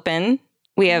still open.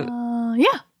 We have...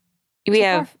 We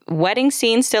have wedding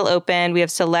scenes still open. We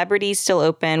have celebrities still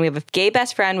open. We have a gay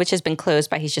best friend, which has been closed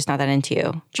by He's Just Not That Into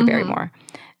You. Drew Barrymore.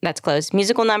 That's closed.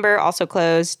 Musical number, also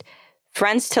closed.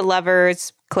 Friends to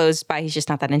lovers, closed by He's Just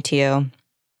Not That Into You.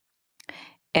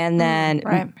 And then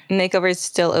makeover is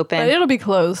still open. But it'll be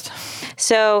closed.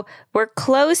 So we're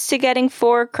close to getting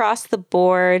 4 across the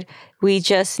board. We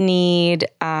just need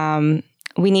a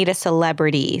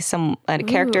celebrity, a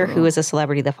character who is a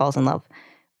celebrity that falls in love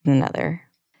with another.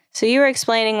 So you were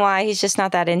explaining why He's Just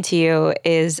Not That Into You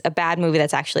is a bad movie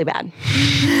that's actually bad.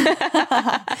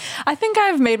 I think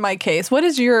I've made my case. What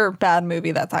is your bad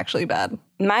movie that's actually bad?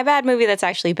 My bad movie that's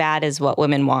actually bad is What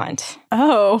Women Want.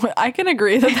 Oh, I can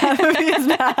agree that movie is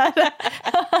bad.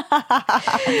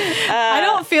 I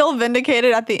don't feel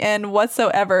vindicated at the end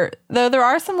whatsoever. Though there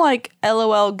are some like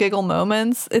LOL giggle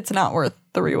moments, it's not worth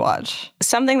the rewatch.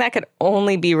 Something that could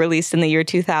only be released in the year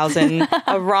 2000,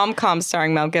 a rom-com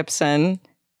starring Mel Gibson.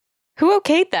 Who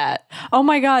okayed that? Oh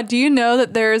my God. Do you know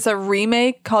that there's a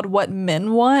remake called What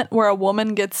Men Want, where a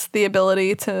woman gets the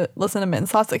ability to listen to men's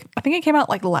thoughts? Like, I think it came out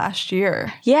like last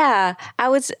year. Yeah. I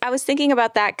was thinking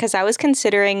about that because I was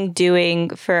considering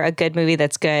doing, for a good movie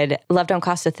that's good, Love Don't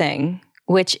Cost a Thing,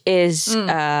 which is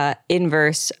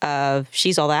inverse of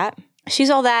She's All That.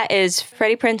 She's All That is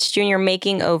Freddie Prinze Jr.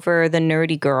 making over the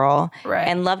nerdy girl. Right.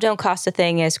 And Love Don't Cost a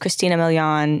Thing is Christina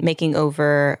Milian making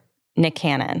over Nick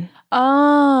Cannon.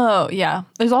 Oh, yeah.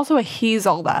 There's also a He's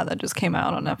All That just came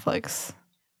out on Netflix.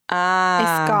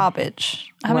 It's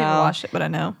garbage. I haven't even watched it, but I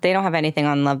know. They don't have anything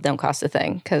on Love Don't Cost a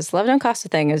Thing, because Love Don't Cost a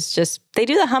Thing is just, they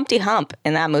do the Humpty Hump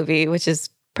in that movie, which is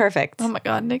perfect. Oh my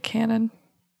God, Nick Cannon.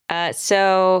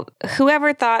 So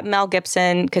whoever thought Mel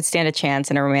Gibson could stand a chance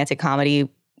in a romantic comedy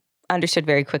understood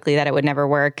very quickly that it would never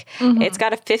work. Mm-hmm. It's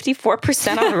got a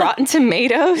 54% on Rotten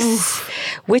Tomatoes,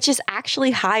 which is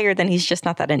actually higher than He's Just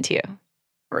Not That Into You.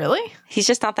 Really? He's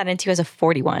Just Not That Into You as a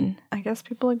 41. I guess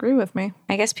people agree with me.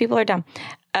 I guess people are dumb.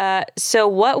 So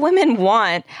What Women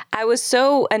Want, I was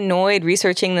so annoyed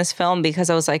researching this film because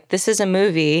I was like, this is a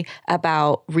movie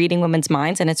about reading women's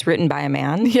minds and it's written by a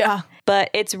man. Yeah. But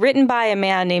it's written by a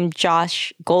man named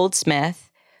Josh Goldsmith,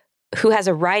 who has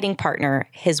a writing partner,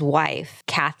 his wife,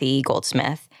 Kathy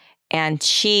Goldsmith. And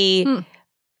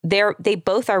they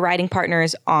both are writing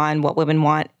partners on What Women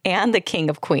Want and The King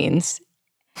of Queens.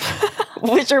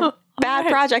 Which are bad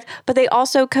projects, but they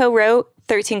also co-wrote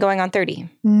 13 Going on 30.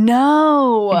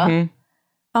 No. Mm-hmm.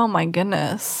 Oh my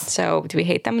goodness. So do we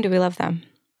hate them or do we love them?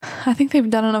 I think they've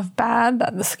done enough bad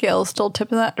that the scale is still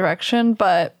tipping that direction,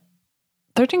 but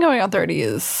 13 Going on 30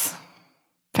 is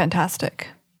fantastic.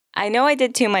 I know I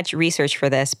did too much research for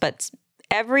this, but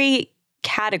every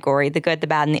category, the good, the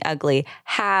bad, and the ugly,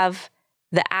 have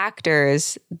the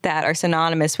actors that are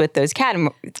synonymous with those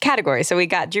categories. So we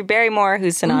got Drew Barrymore,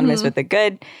 who's synonymous with the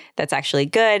good. That's actually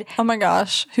good. Oh my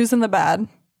gosh. Who's in the bad?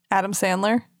 Adam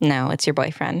Sandler? No, it's your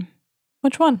boyfriend.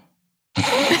 Which one?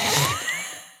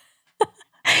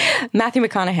 Matthew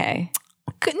McConaughey.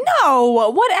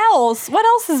 No. What else? What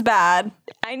else is bad?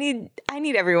 I need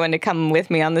everyone to come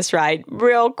with me on this ride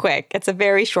real quick. It's a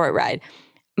very short ride.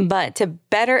 But to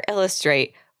better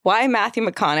illustrate why Matthew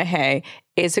McConaughey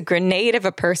is a grenade of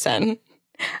a person,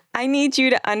 I need you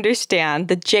to understand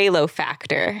the J-Lo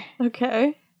factor.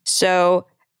 Okay. So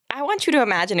I want you to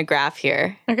imagine a graph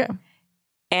here. Okay.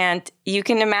 And you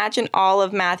can imagine all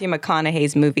of Matthew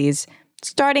McConaughey's movies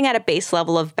starting at a base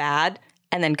level of bad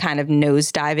and then kind of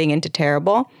nosediving into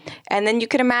terrible. And then you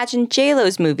could imagine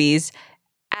J-Lo's movies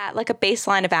at like a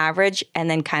baseline of average and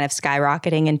then kind of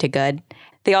skyrocketing into good.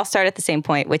 They all start at the same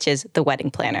point, which is The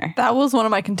Wedding Planner. That was one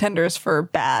of my contenders for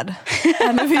bad.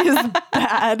 That movie is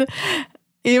bad.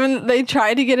 Even they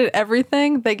tried to get it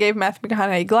everything. They gave Matthew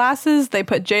McConaughey glasses. They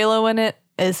put J-Lo in it.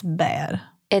 It's bad.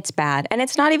 It's bad. And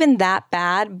it's not even that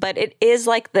bad, but it is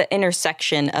like the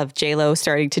intersection of J-Lo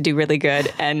starting to do really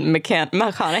good and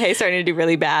McConaughey starting to do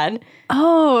really bad.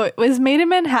 Oh, was Made in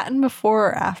Manhattan before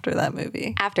or after that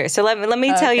movie? After. So let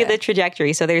me tell you the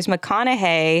trajectory. So there's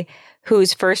McConaughey,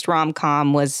 whose first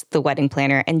rom-com was The Wedding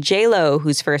Planner, and J-Lo,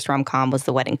 whose first rom-com was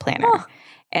The Wedding Planner. Oh.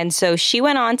 And so she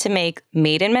went on to make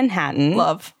Made in Manhattan.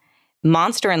 Love.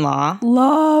 Monster-in-Law.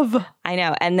 Love. I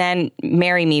know. And then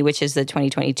Marry Me, which is the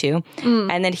 2022.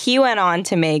 And then he went on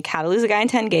to make How to Lose a Guy in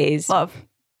 10 Days. Love.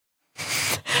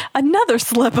 Another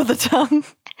slip of the tongue.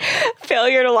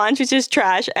 Failure to Launch, which is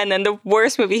trash. And then the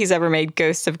worst movie he's ever made,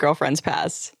 Ghosts of Girlfriends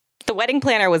Past. The Wedding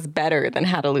Planner was better than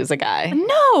How to Lose a Guy.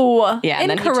 No. Yeah,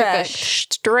 and incorrect. Then he took a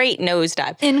straight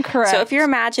nosedive. Incorrect. So if you're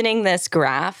imagining this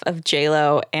graph of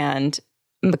J-Lo and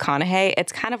McConaughey,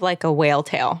 it's kind of like a whale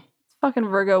tail. Fucking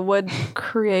Virgo would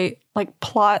create like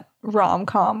plot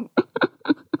rom-com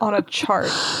on a chart.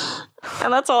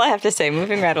 And that's all I have to say.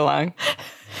 Moving right along.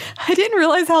 I didn't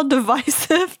realize how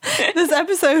divisive this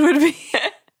episode would be.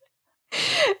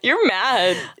 You're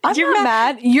mad. You're not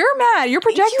mad. You're mad. You're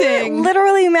projecting. You're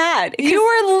literally mad. I'm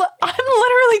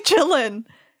literally chilling.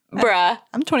 Bruh.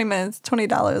 I'm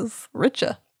 $20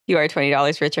 richer. You are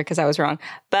 $20 richer because I was wrong.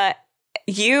 But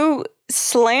you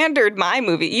slandered my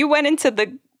movie. You went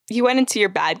into your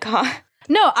bad con.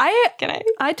 No,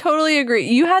 I totally agree.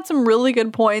 You had some really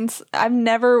good points. I've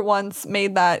never once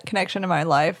made that connection in my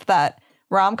life that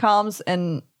rom-coms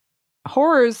and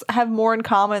horrors have more in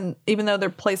common, even though they're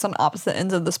placed on opposite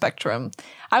ends of the spectrum.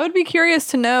 I would be curious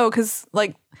to know, because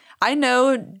like I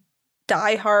know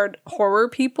diehard horror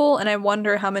people, and I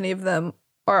wonder how many of them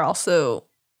are also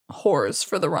whores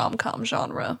for the rom-com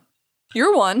genre.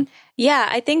 You're one. Yeah,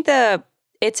 I think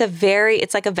it's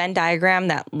like a Venn diagram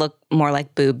that look more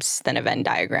like boobs than a Venn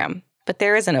diagram, but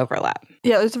there is an overlap.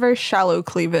 Yeah, there's a very shallow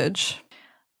cleavage.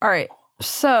 All right,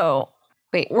 so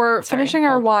we're finishing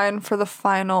our wine for the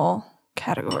final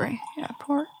category. Yeah,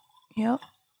 pour. Yep.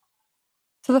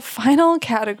 So the final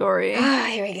category.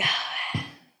 Here we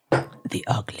go. The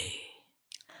ugly.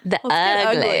 The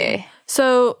ugly.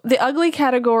 So the ugly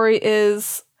category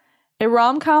is a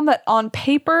rom-com that on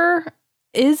paper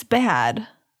is bad,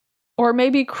 or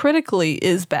maybe critically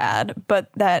is bad,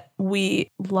 but that we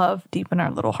love deep in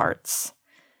our little hearts.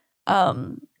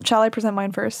 Shall I present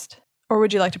mine first? Or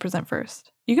would you like to present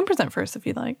first? You can present first if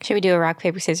you'd like. Should we do a rock,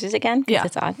 paper, scissors again? Yeah.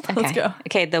 It's odd. Okay. Let's go.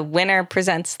 Okay, the winner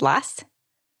presents last?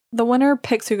 The winner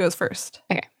picks who goes first.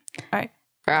 Okay. All right.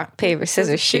 Rock, paper,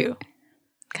 scissors, shoot.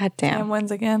 God damn. Sam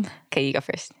wins again. Okay, you go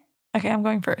first. Okay, I'm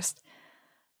going first.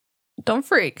 Don't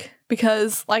freak,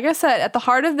 because like I said, at the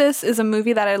heart of this is a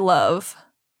movie that I love,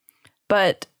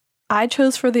 but I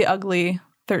chose for the ugly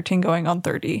 13 going on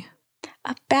 30.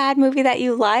 A bad movie that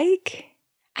you like?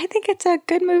 I think it's a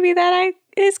good movie that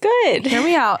is good. Hear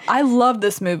me out. I love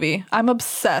this movie. I'm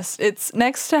obsessed. It's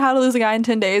next to How to Lose a Guy in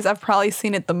 10 Days. I've probably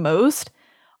seen it the most.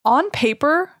 On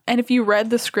paper, and if you read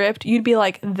the script, you'd be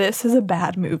like, this is a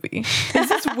bad movie. Is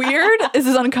this weird? Is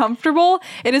this uncomfortable?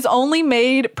 It is only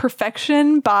made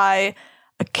perfection by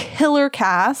a killer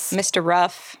cast. Mr.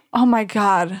 Ruff. Oh my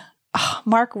God.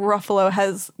 Mark Ruffalo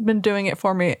has been doing it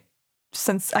for me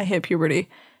since I hit puberty.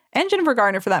 And Jennifer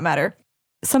Garner, for that matter.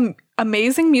 Some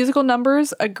amazing musical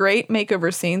numbers, a great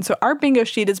makeover scene. So our bingo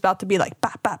sheet is about to be like,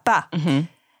 ba, ba, ba. Mm-hmm.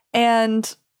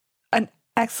 And an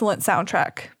excellent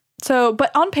soundtrack. So, but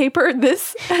on paper,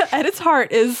 this at its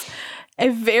heart is a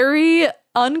very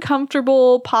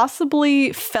uncomfortable,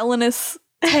 possibly felonious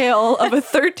tale of a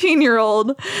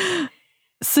 13-year-old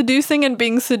seducing and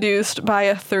being seduced by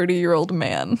a 30-year-old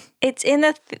man. It's in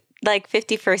the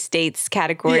 51st Dates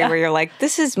category where you're like,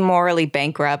 this is morally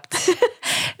bankrupt.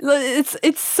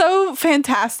 It's so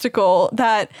fantastical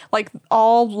that like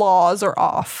all laws are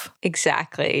off.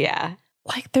 Exactly, yeah.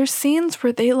 Like, there's scenes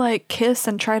where they, like, kiss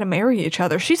and try to marry each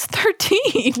other. She's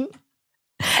 13.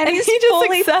 And he's he just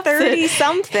fully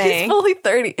 30-something. He's fully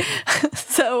 30.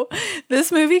 So,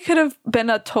 this movie could have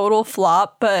been a total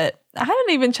flop, but I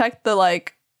hadn't even checked the,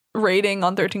 like, rating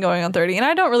on 13 going on 30, and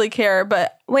I don't really care,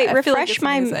 but wait, refresh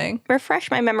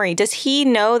my memory. Does he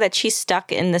know that she's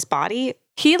stuck in this body?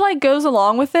 He, like, goes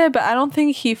along with it, but I don't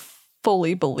think he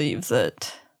fully believes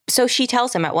it. So she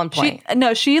tells him at one point.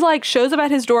 She like shows up at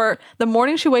his door the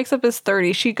morning she wakes up is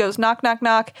 30. She goes knock, knock,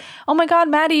 knock. Oh my God,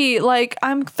 Maddie, like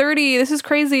I'm 30. This is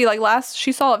crazy. Like last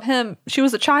she saw of him, she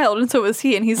was a child and so was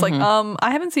he. And he's like,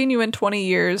 I haven't seen you in 20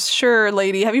 years. Sure,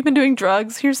 lady. Have you been doing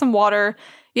drugs? Here's some water.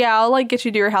 Yeah, I'll like get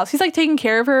you to your house. He's like taking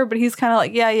care of her, but he's kind of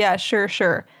like, yeah,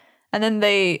 sure. And then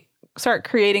they start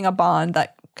creating a bond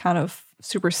that kind of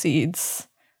supersedes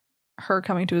her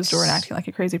coming to his door and acting like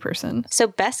a crazy person. So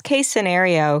best case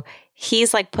scenario,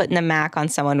 he's like putting the Mac on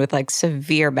someone with like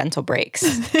severe mental breaks.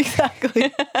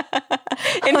 Exactly.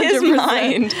 In his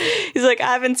mind, he's like,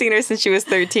 I haven't seen her since she was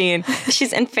 13.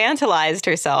 She's infantilized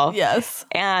herself. Yes.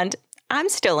 And I'm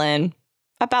still in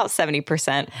about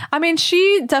 70%. I mean,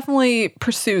 she definitely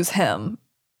pursues him,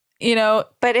 you know.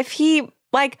 But if he,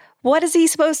 like, what is he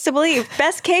supposed to believe?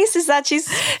 Best case is that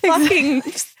she's fucking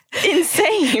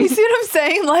insane. You see what I'm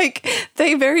saying? Like,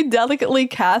 they very delicately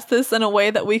cast this in a way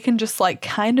that we can just like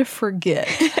kind of forget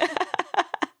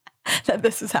that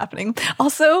this is happening.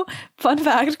 Also, fun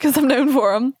fact, because I'm known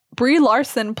for him, Brie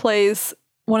Larson plays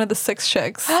one of the 6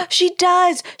 chicks. She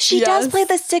does. She does play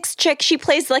the 6th chick. She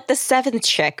plays like the 7th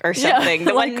chick or something.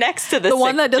 The one next to the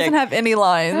one that doesn't chick. have any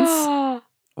lines.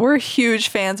 We're huge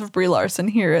fans of Brie Larson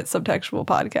here at Subtextual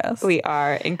Podcast. We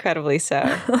are, incredibly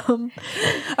so.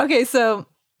 Okay, so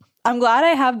I'm glad I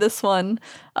have this one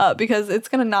because it's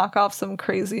going to knock off some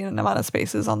crazy amount of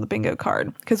spaces on the bingo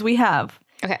card. Because we have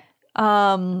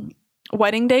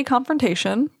wedding day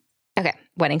confrontation. Okay,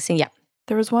 wedding scene, yeah.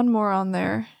 There was one more on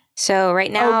there. So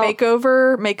right now...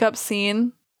 makeover, makeup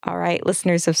scene. All right,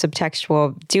 listeners of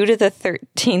Subtextual, due to the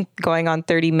 13th going on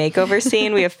 30 makeover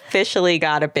scene, we officially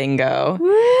got a bingo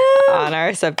on our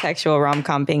Subtextual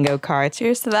rom-com bingo card.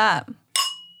 Cheers to that.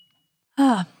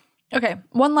 Okay,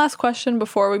 one last question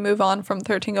before we move on from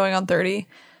 13 going on 30.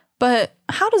 But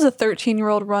how does a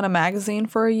 13-year-old run a magazine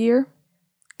for a year?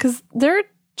 Because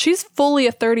she's fully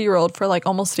a 30-year-old for like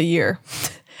almost a year.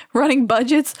 Running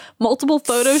budgets, multiple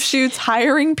photo shoots,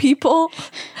 hiring people.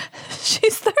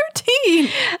 She's 13.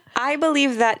 I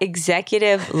believe that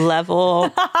executive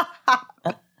level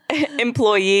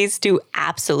employees do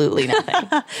absolutely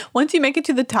nothing. Once you make it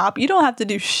to the top, you don't have to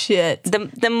do shit.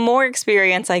 The more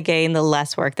experience I gain, the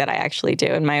less work that I actually do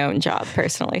in my own job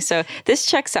personally. So this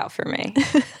checks out for me.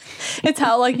 It's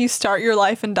how like you start your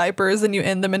life in diapers and you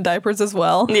end them in diapers as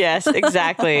well. Yes,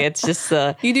 exactly. It's just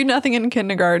you do nothing in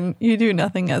kindergarten. You do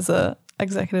nothing as a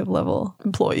executive level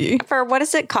employee. For what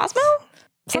is it, Cosmo?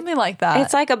 Something like that.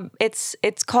 It's like it's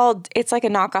like a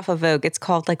knockoff of Vogue. It's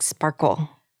called like Sparkle.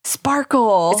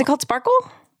 Sparkle. Is it called Sparkle?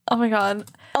 Oh my God.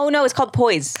 Oh no, it's called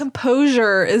Poise.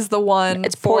 Composure is the one.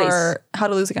 It's for Poise. How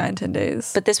to Lose a Guy in 10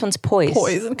 Days. But this one's Poise.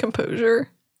 Poise and Composure.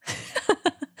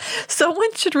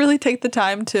 Someone should really take the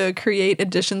time to create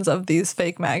editions of these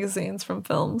fake magazines from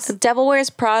films. So Devil Wears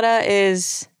Prada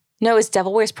is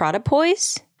Devil Wears Prada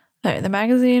Poise? No, the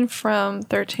magazine from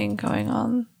 13 going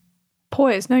on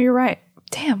Poise. No, you're right.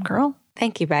 Damn, girl.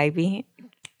 Thank you, baby.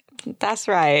 That's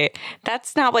right.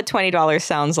 That's not what $20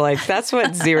 sounds like. That's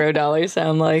what $0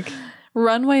 sound like.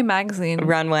 Runway magazine.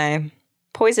 Runway.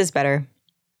 Poise is better.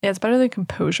 Yeah, it's better than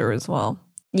Composure as well.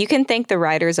 You can thank the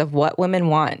writers of What Women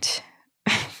Want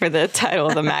for the title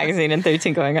of the magazine in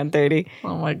 13 going on 30.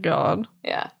 Oh my God.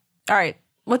 Yeah. All right.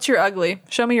 What's your ugly?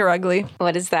 Show me your ugly.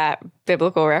 What is that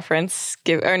biblical reference?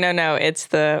 No. It's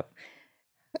the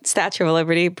Statue of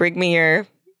Liberty. Bring me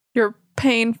your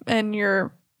pain and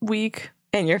your weak.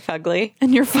 And your fugly.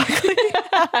 And your fugly.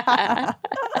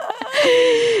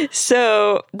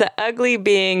 So the ugly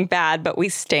being bad, but we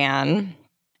stan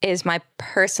is my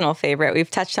personal favorite.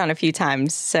 We've touched on a few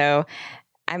times. So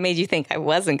I made you think I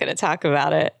wasn't going to talk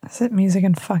about it. Is it music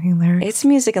and fucking lyrics? It's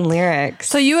music and lyrics.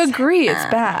 So you agree it's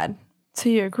bad. So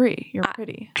you agree. You're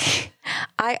pretty.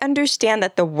 I understand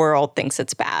that the world thinks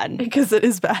it's bad. Because it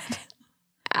is bad.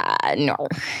 No.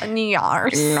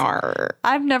 No.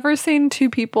 I've never seen two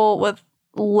people with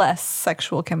less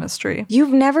sexual chemistry.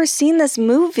 You've never seen this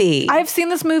movie. I've seen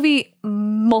this movie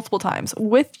multiple times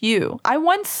with you. I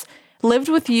once lived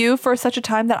with you for such a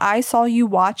time that I saw you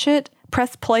watch it,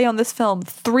 press play on this film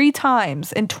 3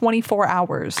 times in 24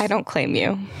 hours. I don't claim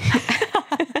you.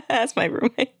 That's my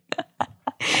roommate.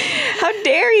 How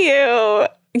dare you?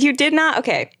 You did not?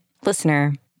 Okay,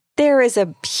 listener, there is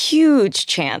a huge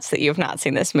chance that you have not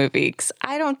seen this movie. 'Cause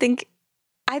I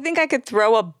think I could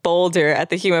throw a boulder at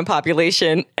the human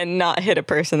population and not hit a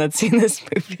person that's seen this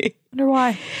movie. I wonder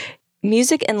why.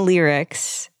 Music and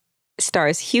Lyrics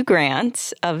stars Hugh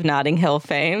Grant of Notting Hill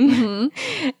fame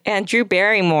and Drew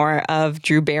Barrymore of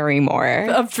Drew Barrymore.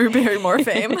 Of Drew Barrymore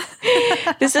fame.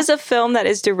 This is a film that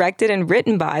is directed and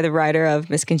written by the writer of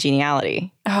Miss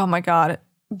Congeniality. Oh my God.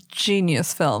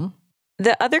 Genius film.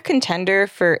 The other contender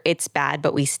for It's Bad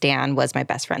But We Stan was My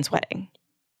Best Friend's Wedding.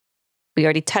 We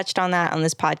already touched on that on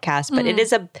this podcast, but it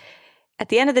is at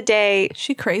the end of the day,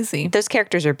 she crazy. Those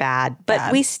characters are bad,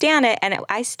 but we stan it, and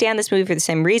I stan this movie for the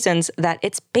same reasons, that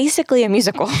it's basically a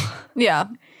musical. Yeah.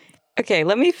 Okay,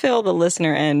 let me fill the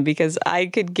listener in, because I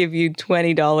could give you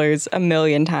 $20 a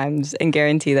million times and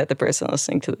guarantee that the person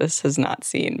listening to this has not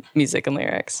seen Music and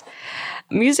Lyrics.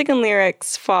 Music and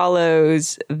Lyrics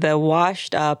follows the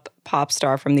washed up pop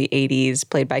star from the 80s,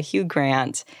 played by Hugh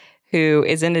Grant, who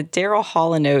is in a Daryl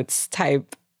Hall & Oates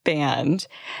type band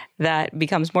that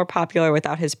becomes more popular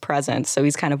without his presence. So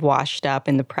he's kind of washed up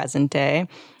in the present day.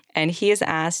 And he is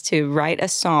asked to write a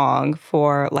song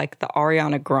for like the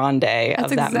Ariana Grande of that moment.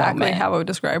 That's exactly how I would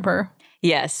describe her.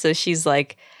 Yes. So she's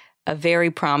like a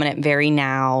very prominent, very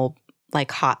now like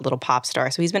hot little pop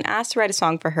star. So he's been asked to write a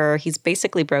song for her. He's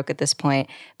basically broke at this point,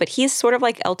 but he's sort of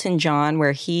like Elton John,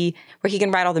 where he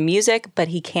can write all the music, but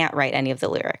he can't write any of the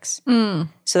lyrics.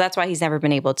 So that's why he's never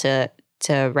been able to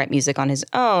write music on his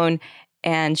own.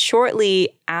 And shortly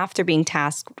after being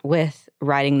tasked with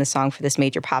writing the song for this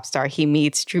major pop star, he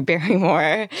meets Drew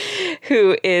Barrymore,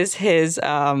 who is his,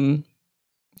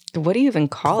 what do you even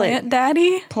call Plant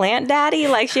daddy? Plant daddy?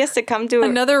 Like, she has to come to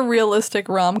another realistic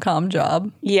rom-com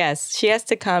job. Yes, she has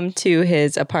to come to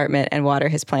his apartment and water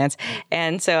his plants.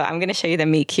 And so I'm going to show you the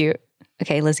meet cute.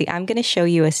 Okay, Lizzie, I'm going to show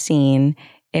you a scene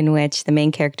in which the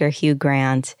main character, Hugh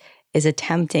Grant, is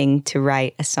attempting to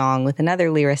write a song with another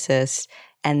lyricist,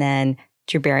 and then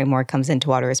Drew Barrymore comes in to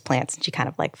water his plants, and she kind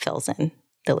of like fills in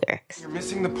the lyrics. You're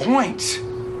missing the point.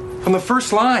 From the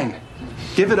first line,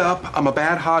 give it up, I'm a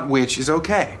bad hot witch is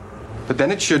okay. But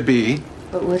then it should be...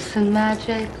 But with some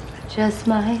magic, I just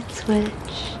might switch.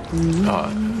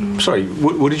 Sorry,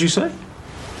 what did you say?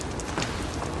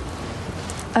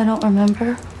 I don't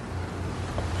remember.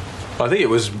 I think it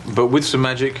was, but with some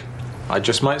magic, I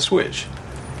just might switch.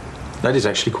 That is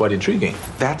actually quite intriguing.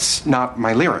 That's not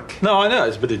my lyric. No, I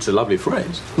know, but it's a lovely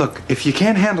phrase. Look, if you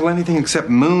can't handle anything except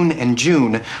Moon and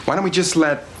June, why don't we just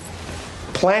let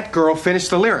Plant Girl finish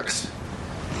the lyrics?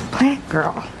 Plant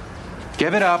Girl?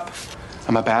 Give it up.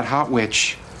 I'm a bad hot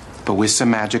witch, but with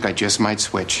some magic, I just might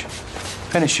switch.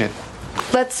 Finish it.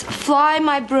 Let's fly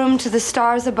my broom to the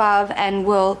stars above, and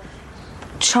we'll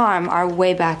charm our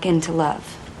way back into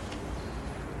love.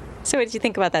 So what did you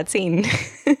think about that scene?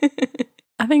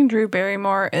 I think Drew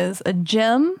Barrymore is a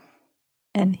gem,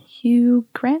 and Hugh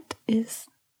Grant is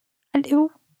a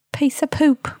little piece of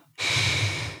poop.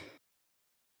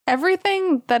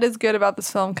 Everything that is good about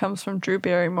this film comes from Drew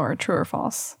Barrymore. True or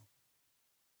false?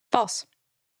 False.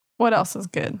 What else is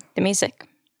good? The music.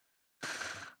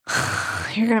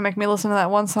 You're going to make me listen to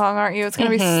that one song, aren't you? It's going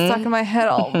to be stuck in my head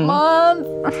all month.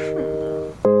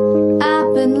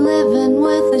 I've been living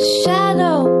with a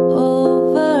shadow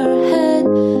overhead.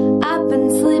 I've been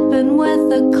sleeping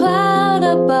with a cloud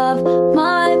above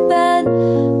my bed.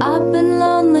 I've been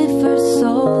lonely for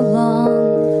so long.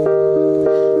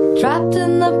 Trapped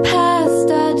in the past,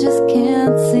 I just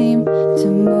can't seem to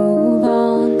move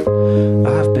on.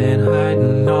 I've been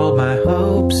hiding all my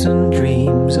hopes and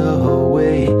dreams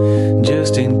away,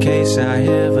 just in case I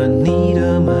ever need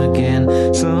them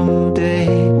again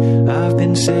someday. I've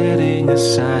been setting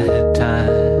aside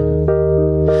time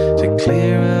to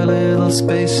clear a little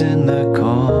space in the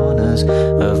corners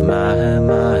of my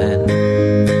mind.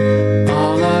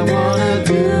 All I wanna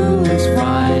do is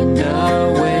find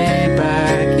a way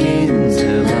back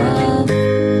into love.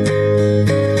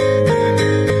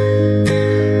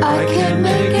 I can't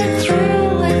make it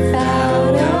through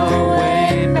without a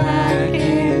way back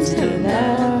into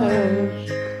love.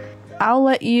 I'll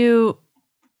let you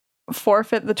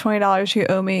forfeit the $20 you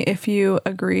owe me if you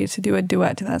agree to do a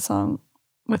duet to that song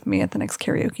with me at the next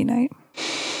karaoke night.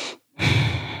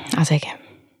 I'll take it.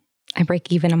 I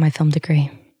break even on my film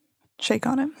degree. Shake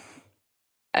on it.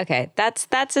 Okay,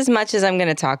 that's as much as I'm going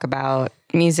to talk about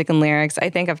Music and Lyrics. I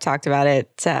think I've talked about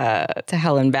it to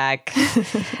hell and back.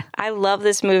 I love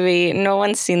this movie. No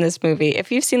one's seen this movie.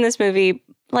 If you've seen this movie,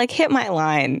 like, hit my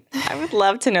line. I would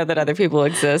love to know that other people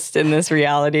exist in this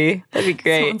reality. That'd be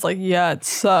great. Someone's like, yeah, it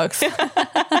sucks.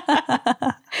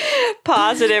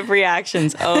 Positive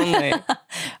reactions only.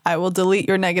 I will delete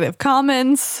your negative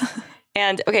comments.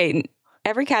 And okay,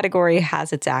 every category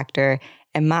has its actor,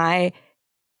 and my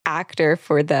actor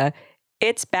for the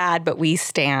It's Bad But We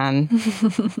Stan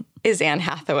is Anne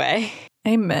Hathaway.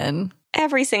 Amen.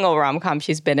 Every single rom-com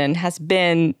she's been in has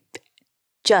been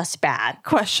just bad.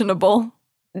 Questionable.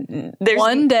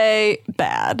 One day,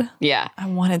 bad. Yeah. I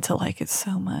wanted to like it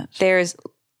so much. There's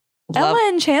Ella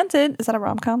Enchanted. Is that a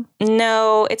rom-com?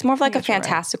 No, it's more of like a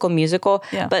fantastical musical.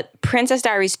 Yeah. But Princess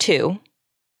Diaries 2,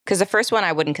 because the first one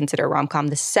I wouldn't consider a rom-com.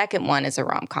 The second one is a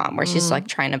rom-com where she's like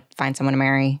trying to find someone to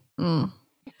marry.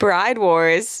 Bride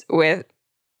Wars with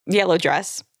Yellow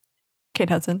Dress. Kate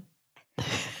Hudson.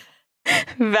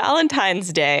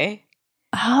 Valentine's Day.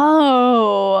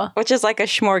 Oh. Which is like a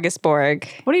smorgasbord.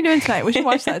 What are you doing tonight? We should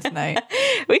watch that tonight.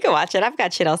 We can watch it. I've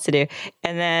got shit else to do.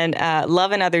 And then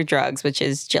Love and Other Drugs, which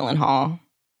is Gyllenhaal.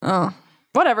 Oh.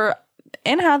 Whatever.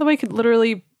 Anne Hathaway could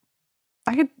literally...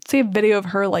 I could see a video of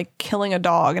her like killing a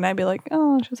dog and I'd be like,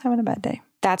 oh, she was having a bad day.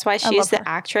 That's why she's the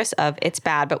actress of It's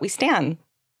Bad, But We Stand.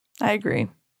 I agree.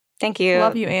 Thank you.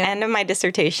 Love you, Anne. End of my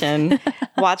dissertation.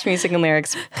 Watch Music and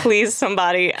Lyrics. Please,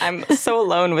 somebody. I'm so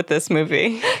alone with this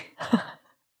movie.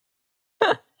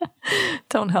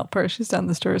 Don't help her. She's done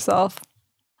this to herself.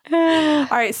 All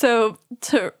right. So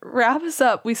to wrap us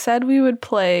up, we said we would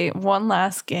play one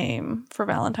last game for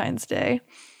Valentine's Day.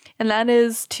 And that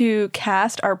is to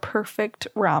cast our perfect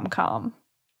rom-com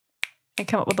and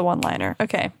come up with a one-liner.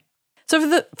 Okay.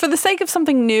 So for the sake of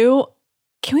something new,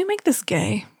 can we make this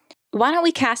gay? Why don't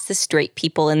we cast the straight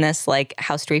people in this like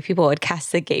how straight people would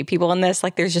cast the gay people in this?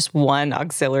 Like there's just one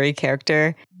auxiliary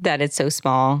character that it's so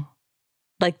small.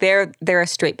 Like they're a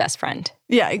straight best friend.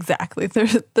 Yeah, exactly.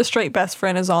 The straight best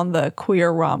friend is on the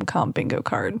queer rom-com bingo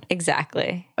card.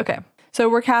 Exactly. Okay. So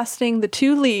we're casting the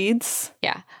two leads.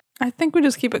 Yeah. I think we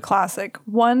just keep it classic.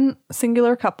 One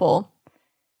singular couple.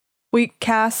 We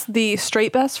cast the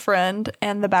straight best friend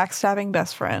and the backstabbing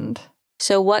best friend.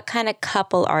 So what kind of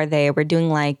couple are they? We're doing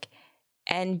like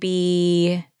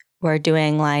NB. We're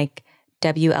doing like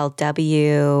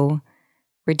WLW.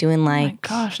 We're doing like... Oh my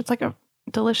gosh, it's like a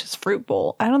delicious fruit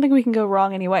bowl. I don't think we can go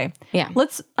wrong anyway. Yeah.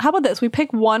 How about this? We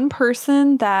pick one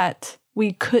person that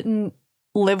we couldn't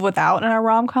live without in our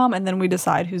rom-com, and then we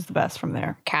decide who's the best from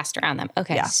there. Cast around them.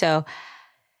 Okay, yeah. So...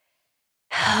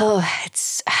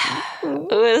 this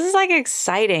is like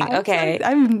exciting. Okay.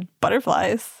 I'm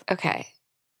butterflies. Okay.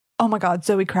 Oh my God,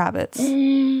 Zoe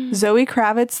Kravitz. Zoe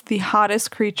Kravitz, the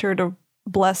hottest creature to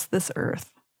bless this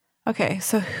earth. Okay,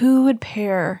 so who would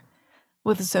pair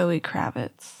with Zoe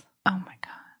Kravitz? Oh my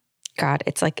God. God,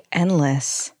 it's like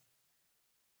endless.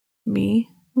 Me?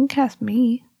 You can cast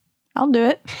me. I'll do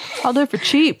it. I'll do it for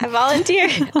cheap. I volunteer.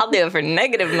 I'll do it for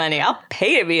negative money. I'll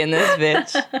pay to be in this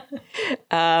bitch.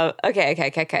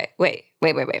 Okay. Wait.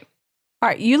 All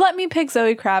right, you let me pick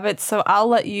Zoe Kravitz, so I'll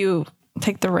let you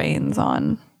take the reins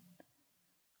on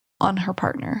her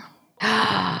partner.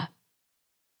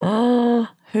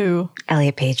 Who?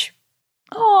 Elliot Page.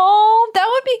 Oh, that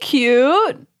would be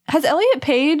cute. Has Elliot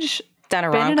Page done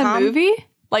a been rom-com? in a movie?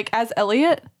 Like as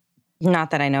Elliot?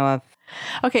 Not that I know of.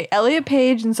 Okay, Elliot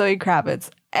Page and Zoe Kravitz.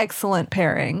 Excellent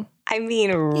pairing. I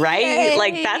mean, right? Yay.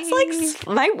 Like, that's like,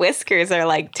 my whiskers are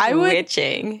like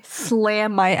twitching. I would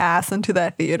slam my ass into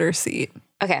that theater seat.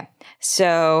 Okay,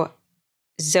 so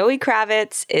Zoe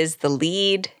Kravitz is the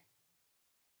lead,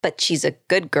 but she's a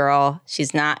good girl.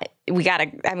 She's not,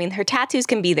 her tattoos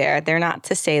can be there. They're not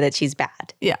to say that she's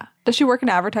bad. Yeah. Does she work in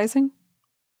advertising?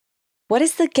 What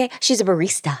is the gay? She's a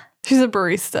barista. She's a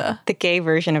barista. The gay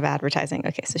version of advertising.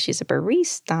 Okay, so she's a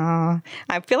barista.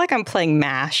 I feel like I'm playing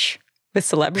MASH with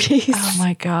celebrities. Oh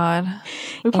my God.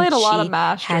 We played a lot of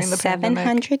MASH during the pandemic.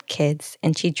 700 kids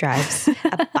and she drives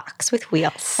a box with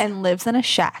wheels. And lives in a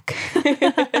shack.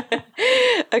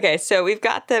 Okay, so we've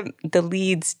got the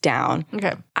leads down.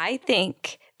 Okay. I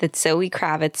think that Zoe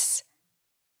Kravitz's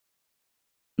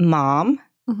mom,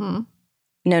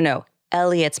 no,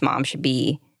 Elliot's mom should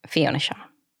be Fiona Shaw.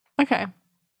 Okay.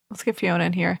 Let's get Fiona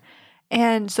in here.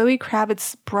 And Zoe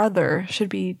Kravitz's brother should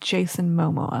be Jason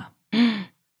Momoa.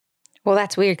 Well,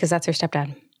 that's weird because that's her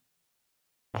stepdad.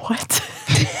 What?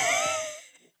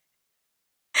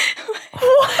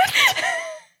 What?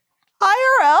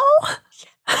 IRL?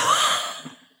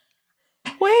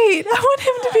 Wait, I want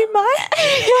him to be my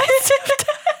stepdad.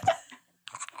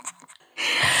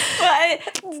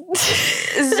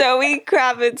 Zoe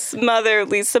Kravitz's mother,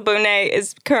 Lisa Bonet,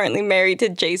 is currently married to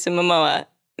Jason Momoa,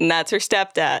 and that's her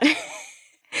stepdad.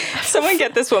 Someone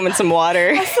get this woman some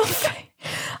water. I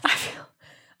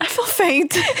feel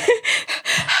faint.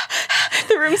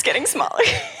 The room's getting smaller.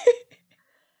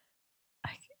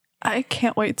 I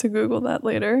can't wait to Google that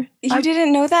later. You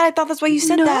didn't know that? I thought that's why you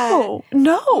said that.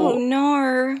 No. Oh,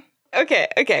 no. Okay.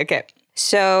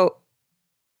 So,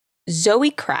 Zoe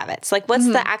Kravitz. Like, what's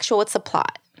the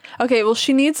plot? Okay, well,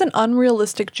 she needs an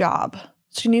unrealistic job.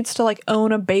 She needs to, like,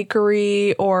 own a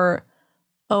bakery or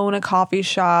own a coffee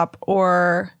shop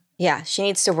or... Yeah, she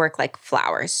needs to work, like,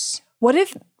 flowers. What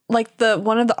if... Like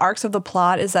one of the arcs of the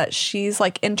plot is that she's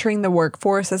like entering the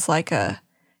workforce as like a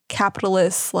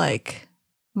capitalist like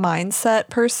mindset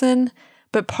person,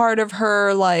 but part of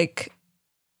her like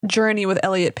journey with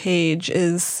Elliot Page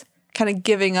is kind of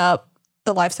giving up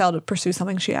the lifestyle to pursue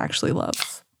something she actually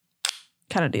loves,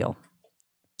 kind of deal.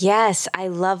 Yes, I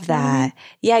love that.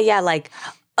 Yeah, like,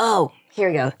 oh, here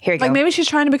we go. Like maybe she's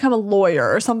trying to become a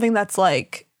lawyer or something that's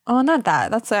like, oh, not that.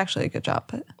 That's actually a good job.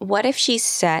 But what if she's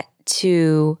set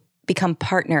to become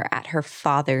partner at her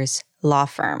father's law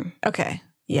firm? Okay.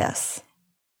 Yes.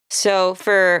 So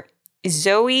for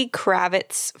Zoe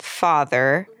Kravitz's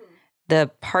father, the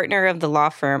partner of the law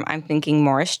firm, I'm thinking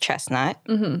Morris Chestnut.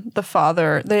 Mm-hmm. The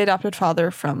father, the adopted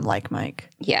father from Like Mike.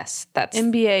 Yes, that's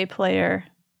NBA player.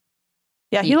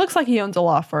 Yeah, he looks like he owns a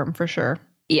law firm for sure.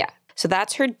 Yeah. So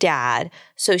that's her dad.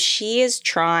 So she is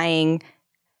trying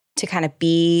to kind of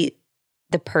be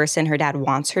the person her dad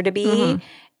wants her to be. Mm-hmm.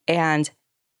 And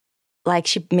like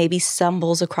she maybe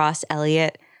stumbles across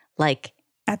Elliot like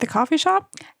at the coffee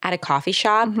shop? At a coffee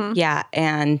shop. Mm-hmm. Yeah.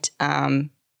 And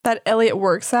that Elliot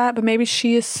works at, but maybe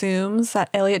she assumes that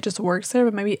Elliot just works there,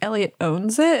 but maybe Elliot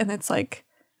owns it and it's like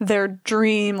their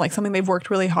dream, like something they've worked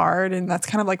really hard, and that's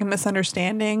kind of like a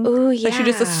misunderstanding. Oh, yeah. Like she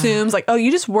just assumes like, oh, you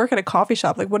just work at a coffee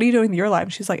shop. Like, what are you doing in your life?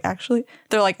 And she's like, actually,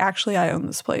 I own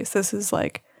this place. This is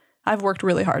like, I've worked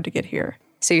really hard to get here.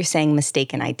 So you're saying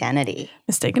mistaken identity.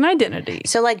 Mistaken identity.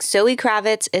 So like Zoe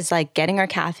Kravitz is like getting her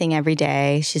caffeine every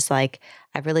day. She's like,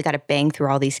 I've really got to bang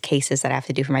through all these cases that I have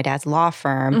to do for my dad's law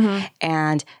firm. Mm-hmm.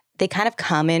 And they kind of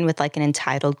come in with like an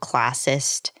entitled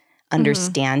classist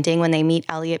understanding when they meet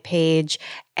Elliot Page.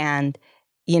 And,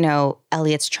 you know,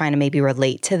 Elliot's trying to maybe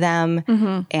relate to them.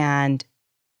 Mm-hmm. And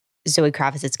Zoe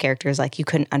Kravitz's character is like, you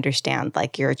couldn't understand,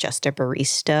 like you're just a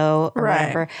barista or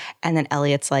whatever. And then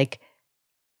Elliot's like,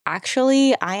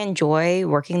 actually, I enjoy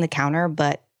working the counter,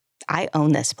 but I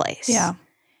own this place. Yeah.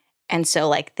 And so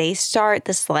like they start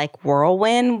this like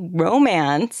whirlwind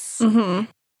romance.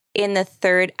 Mm-hmm. In the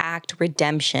third act,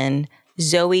 Redemption,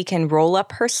 Zoe can roll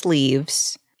up her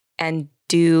sleeves and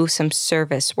do some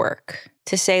service work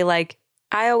to say like,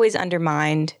 I always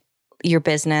undermined your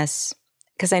business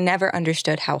because I never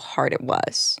understood how hard it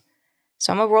was.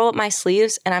 So I'm going to roll up my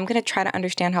sleeves and I'm going to try to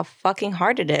understand how fucking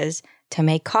hard it is to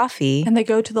make coffee. And they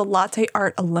go to the latte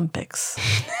art Olympics.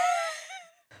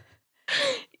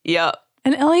 Yep.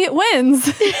 And Elliot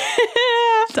wins.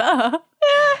 Duh.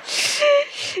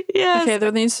 Yes. Okay,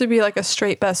 there needs to be like a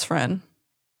straight best friend.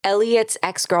 Elliot's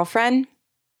ex-girlfriend,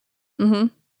 Mm-hmm.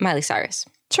 Miley Cyrus.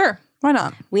 Sure. Why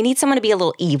not? We need someone to be a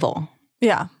little evil.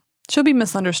 Yeah. She'll be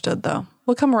misunderstood though.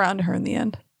 We'll come around to her in the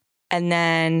end. And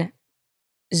then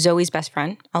Zoe's best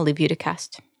friend. I'll leave you to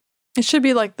cast. It should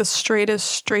be like the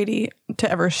straightest straighty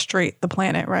to ever straight the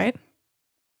planet, right?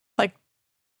 Like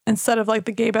instead of like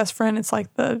the gay best friend, it's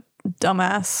like the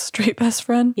dumbass straight best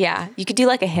friend. Yeah. You could do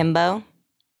like a himbo.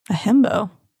 A himbo?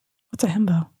 What's a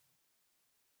himbo?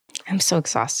 I'm so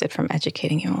exhausted from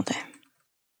educating you all day.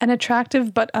 An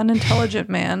attractive but unintelligent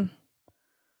man.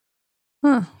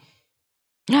 Huh.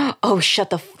 Oh, shut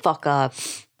the fuck up.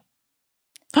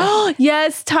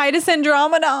 Yes, Titus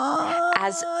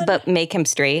Andromedon. But make him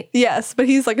straight. Yes, but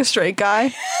he's like a straight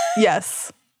guy.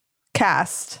 Yes.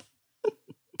 Cast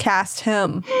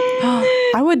him.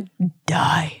 I would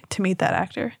die to meet that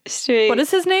actor. Straight. What is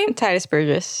his name? Titus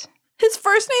Burgess. His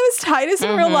first name is Titus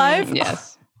in real life?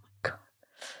 Yes. Oh,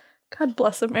 God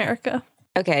bless America.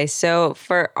 Okay, so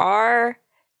for our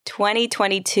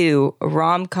 2022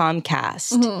 rom-com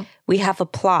cast, we have a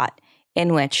plot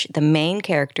in which the main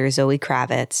character, Zoe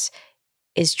Kravitz,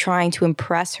 is trying to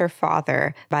impress her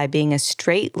father by being a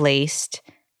straight-laced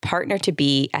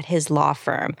partner-to-be at his law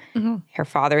firm. Mm-hmm. Her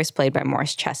father is played by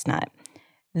Morris Chestnut.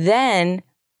 Then,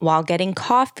 while getting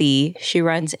coffee, she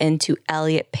runs into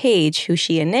Elliot Page, who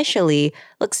she initially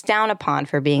looks down upon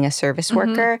for being a service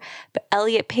worker. But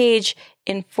Elliot Page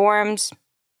informs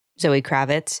Zoe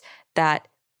Kravitz that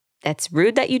that's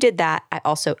rude that you did that. I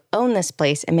also own this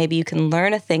place, and maybe you can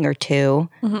learn a thing or two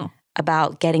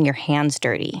about getting your hands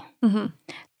dirty.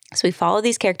 So we follow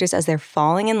these characters as they're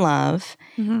falling in love,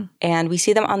 and we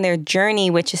see them on their journey,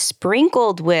 which is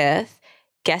sprinkled with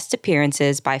guest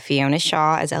appearances by Fiona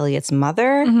Shaw as Elliot's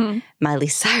mother, Miley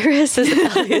Cyrus as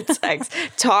Elliot's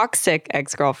toxic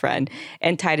ex-girlfriend,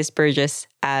 and Titus Burgess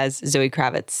as Zoe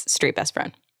Kravitz's straight best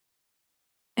friend.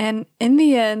 And in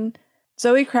the end,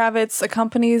 Zoe Kravitz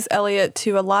accompanies Elliot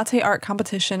to a latte art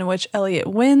competition in which Elliot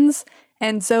wins,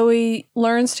 and Zoe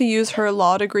learns to use her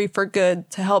law degree for good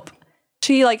to help.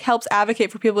 She like helps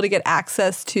advocate for people to get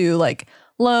access to like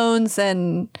loans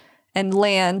and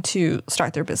land to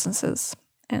start their businesses.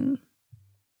 And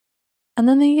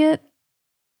then they get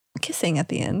kissing at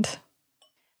the end.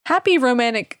 Happy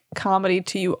romantic comedy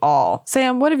to you all.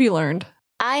 Sam, what have you learned?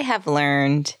 I have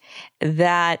learned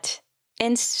that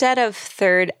instead of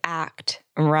third act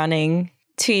running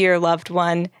to your loved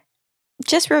one,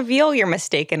 just reveal your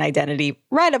mistaken identity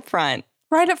right up front.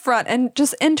 Right up front, and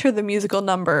just enter the musical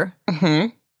number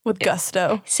with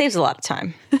gusto. Saves a lot of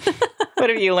time. What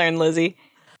have you learned, Lizzie?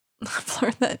 I've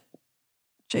learned that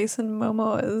Jason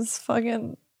Momoa is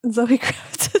fucking Zoe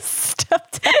Kravitz's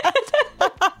stepdad.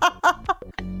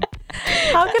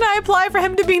 How can I apply for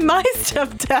him to be my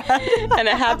stepdad? And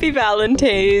a happy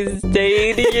Valentine's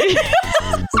Day to you.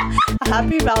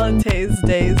 Happy Valentine's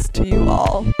Days to you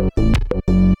all.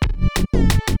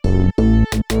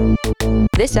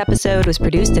 This episode was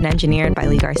produced and engineered by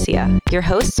Lee Garcia. Your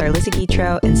hosts are Lizzie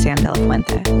Guitro and Sam De La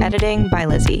Fuente. Editing by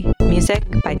Lizzie. Music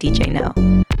by DJ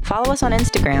No. Follow us on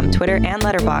Instagram, Twitter, and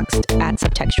Letterboxd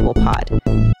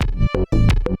 @SubtextualPod.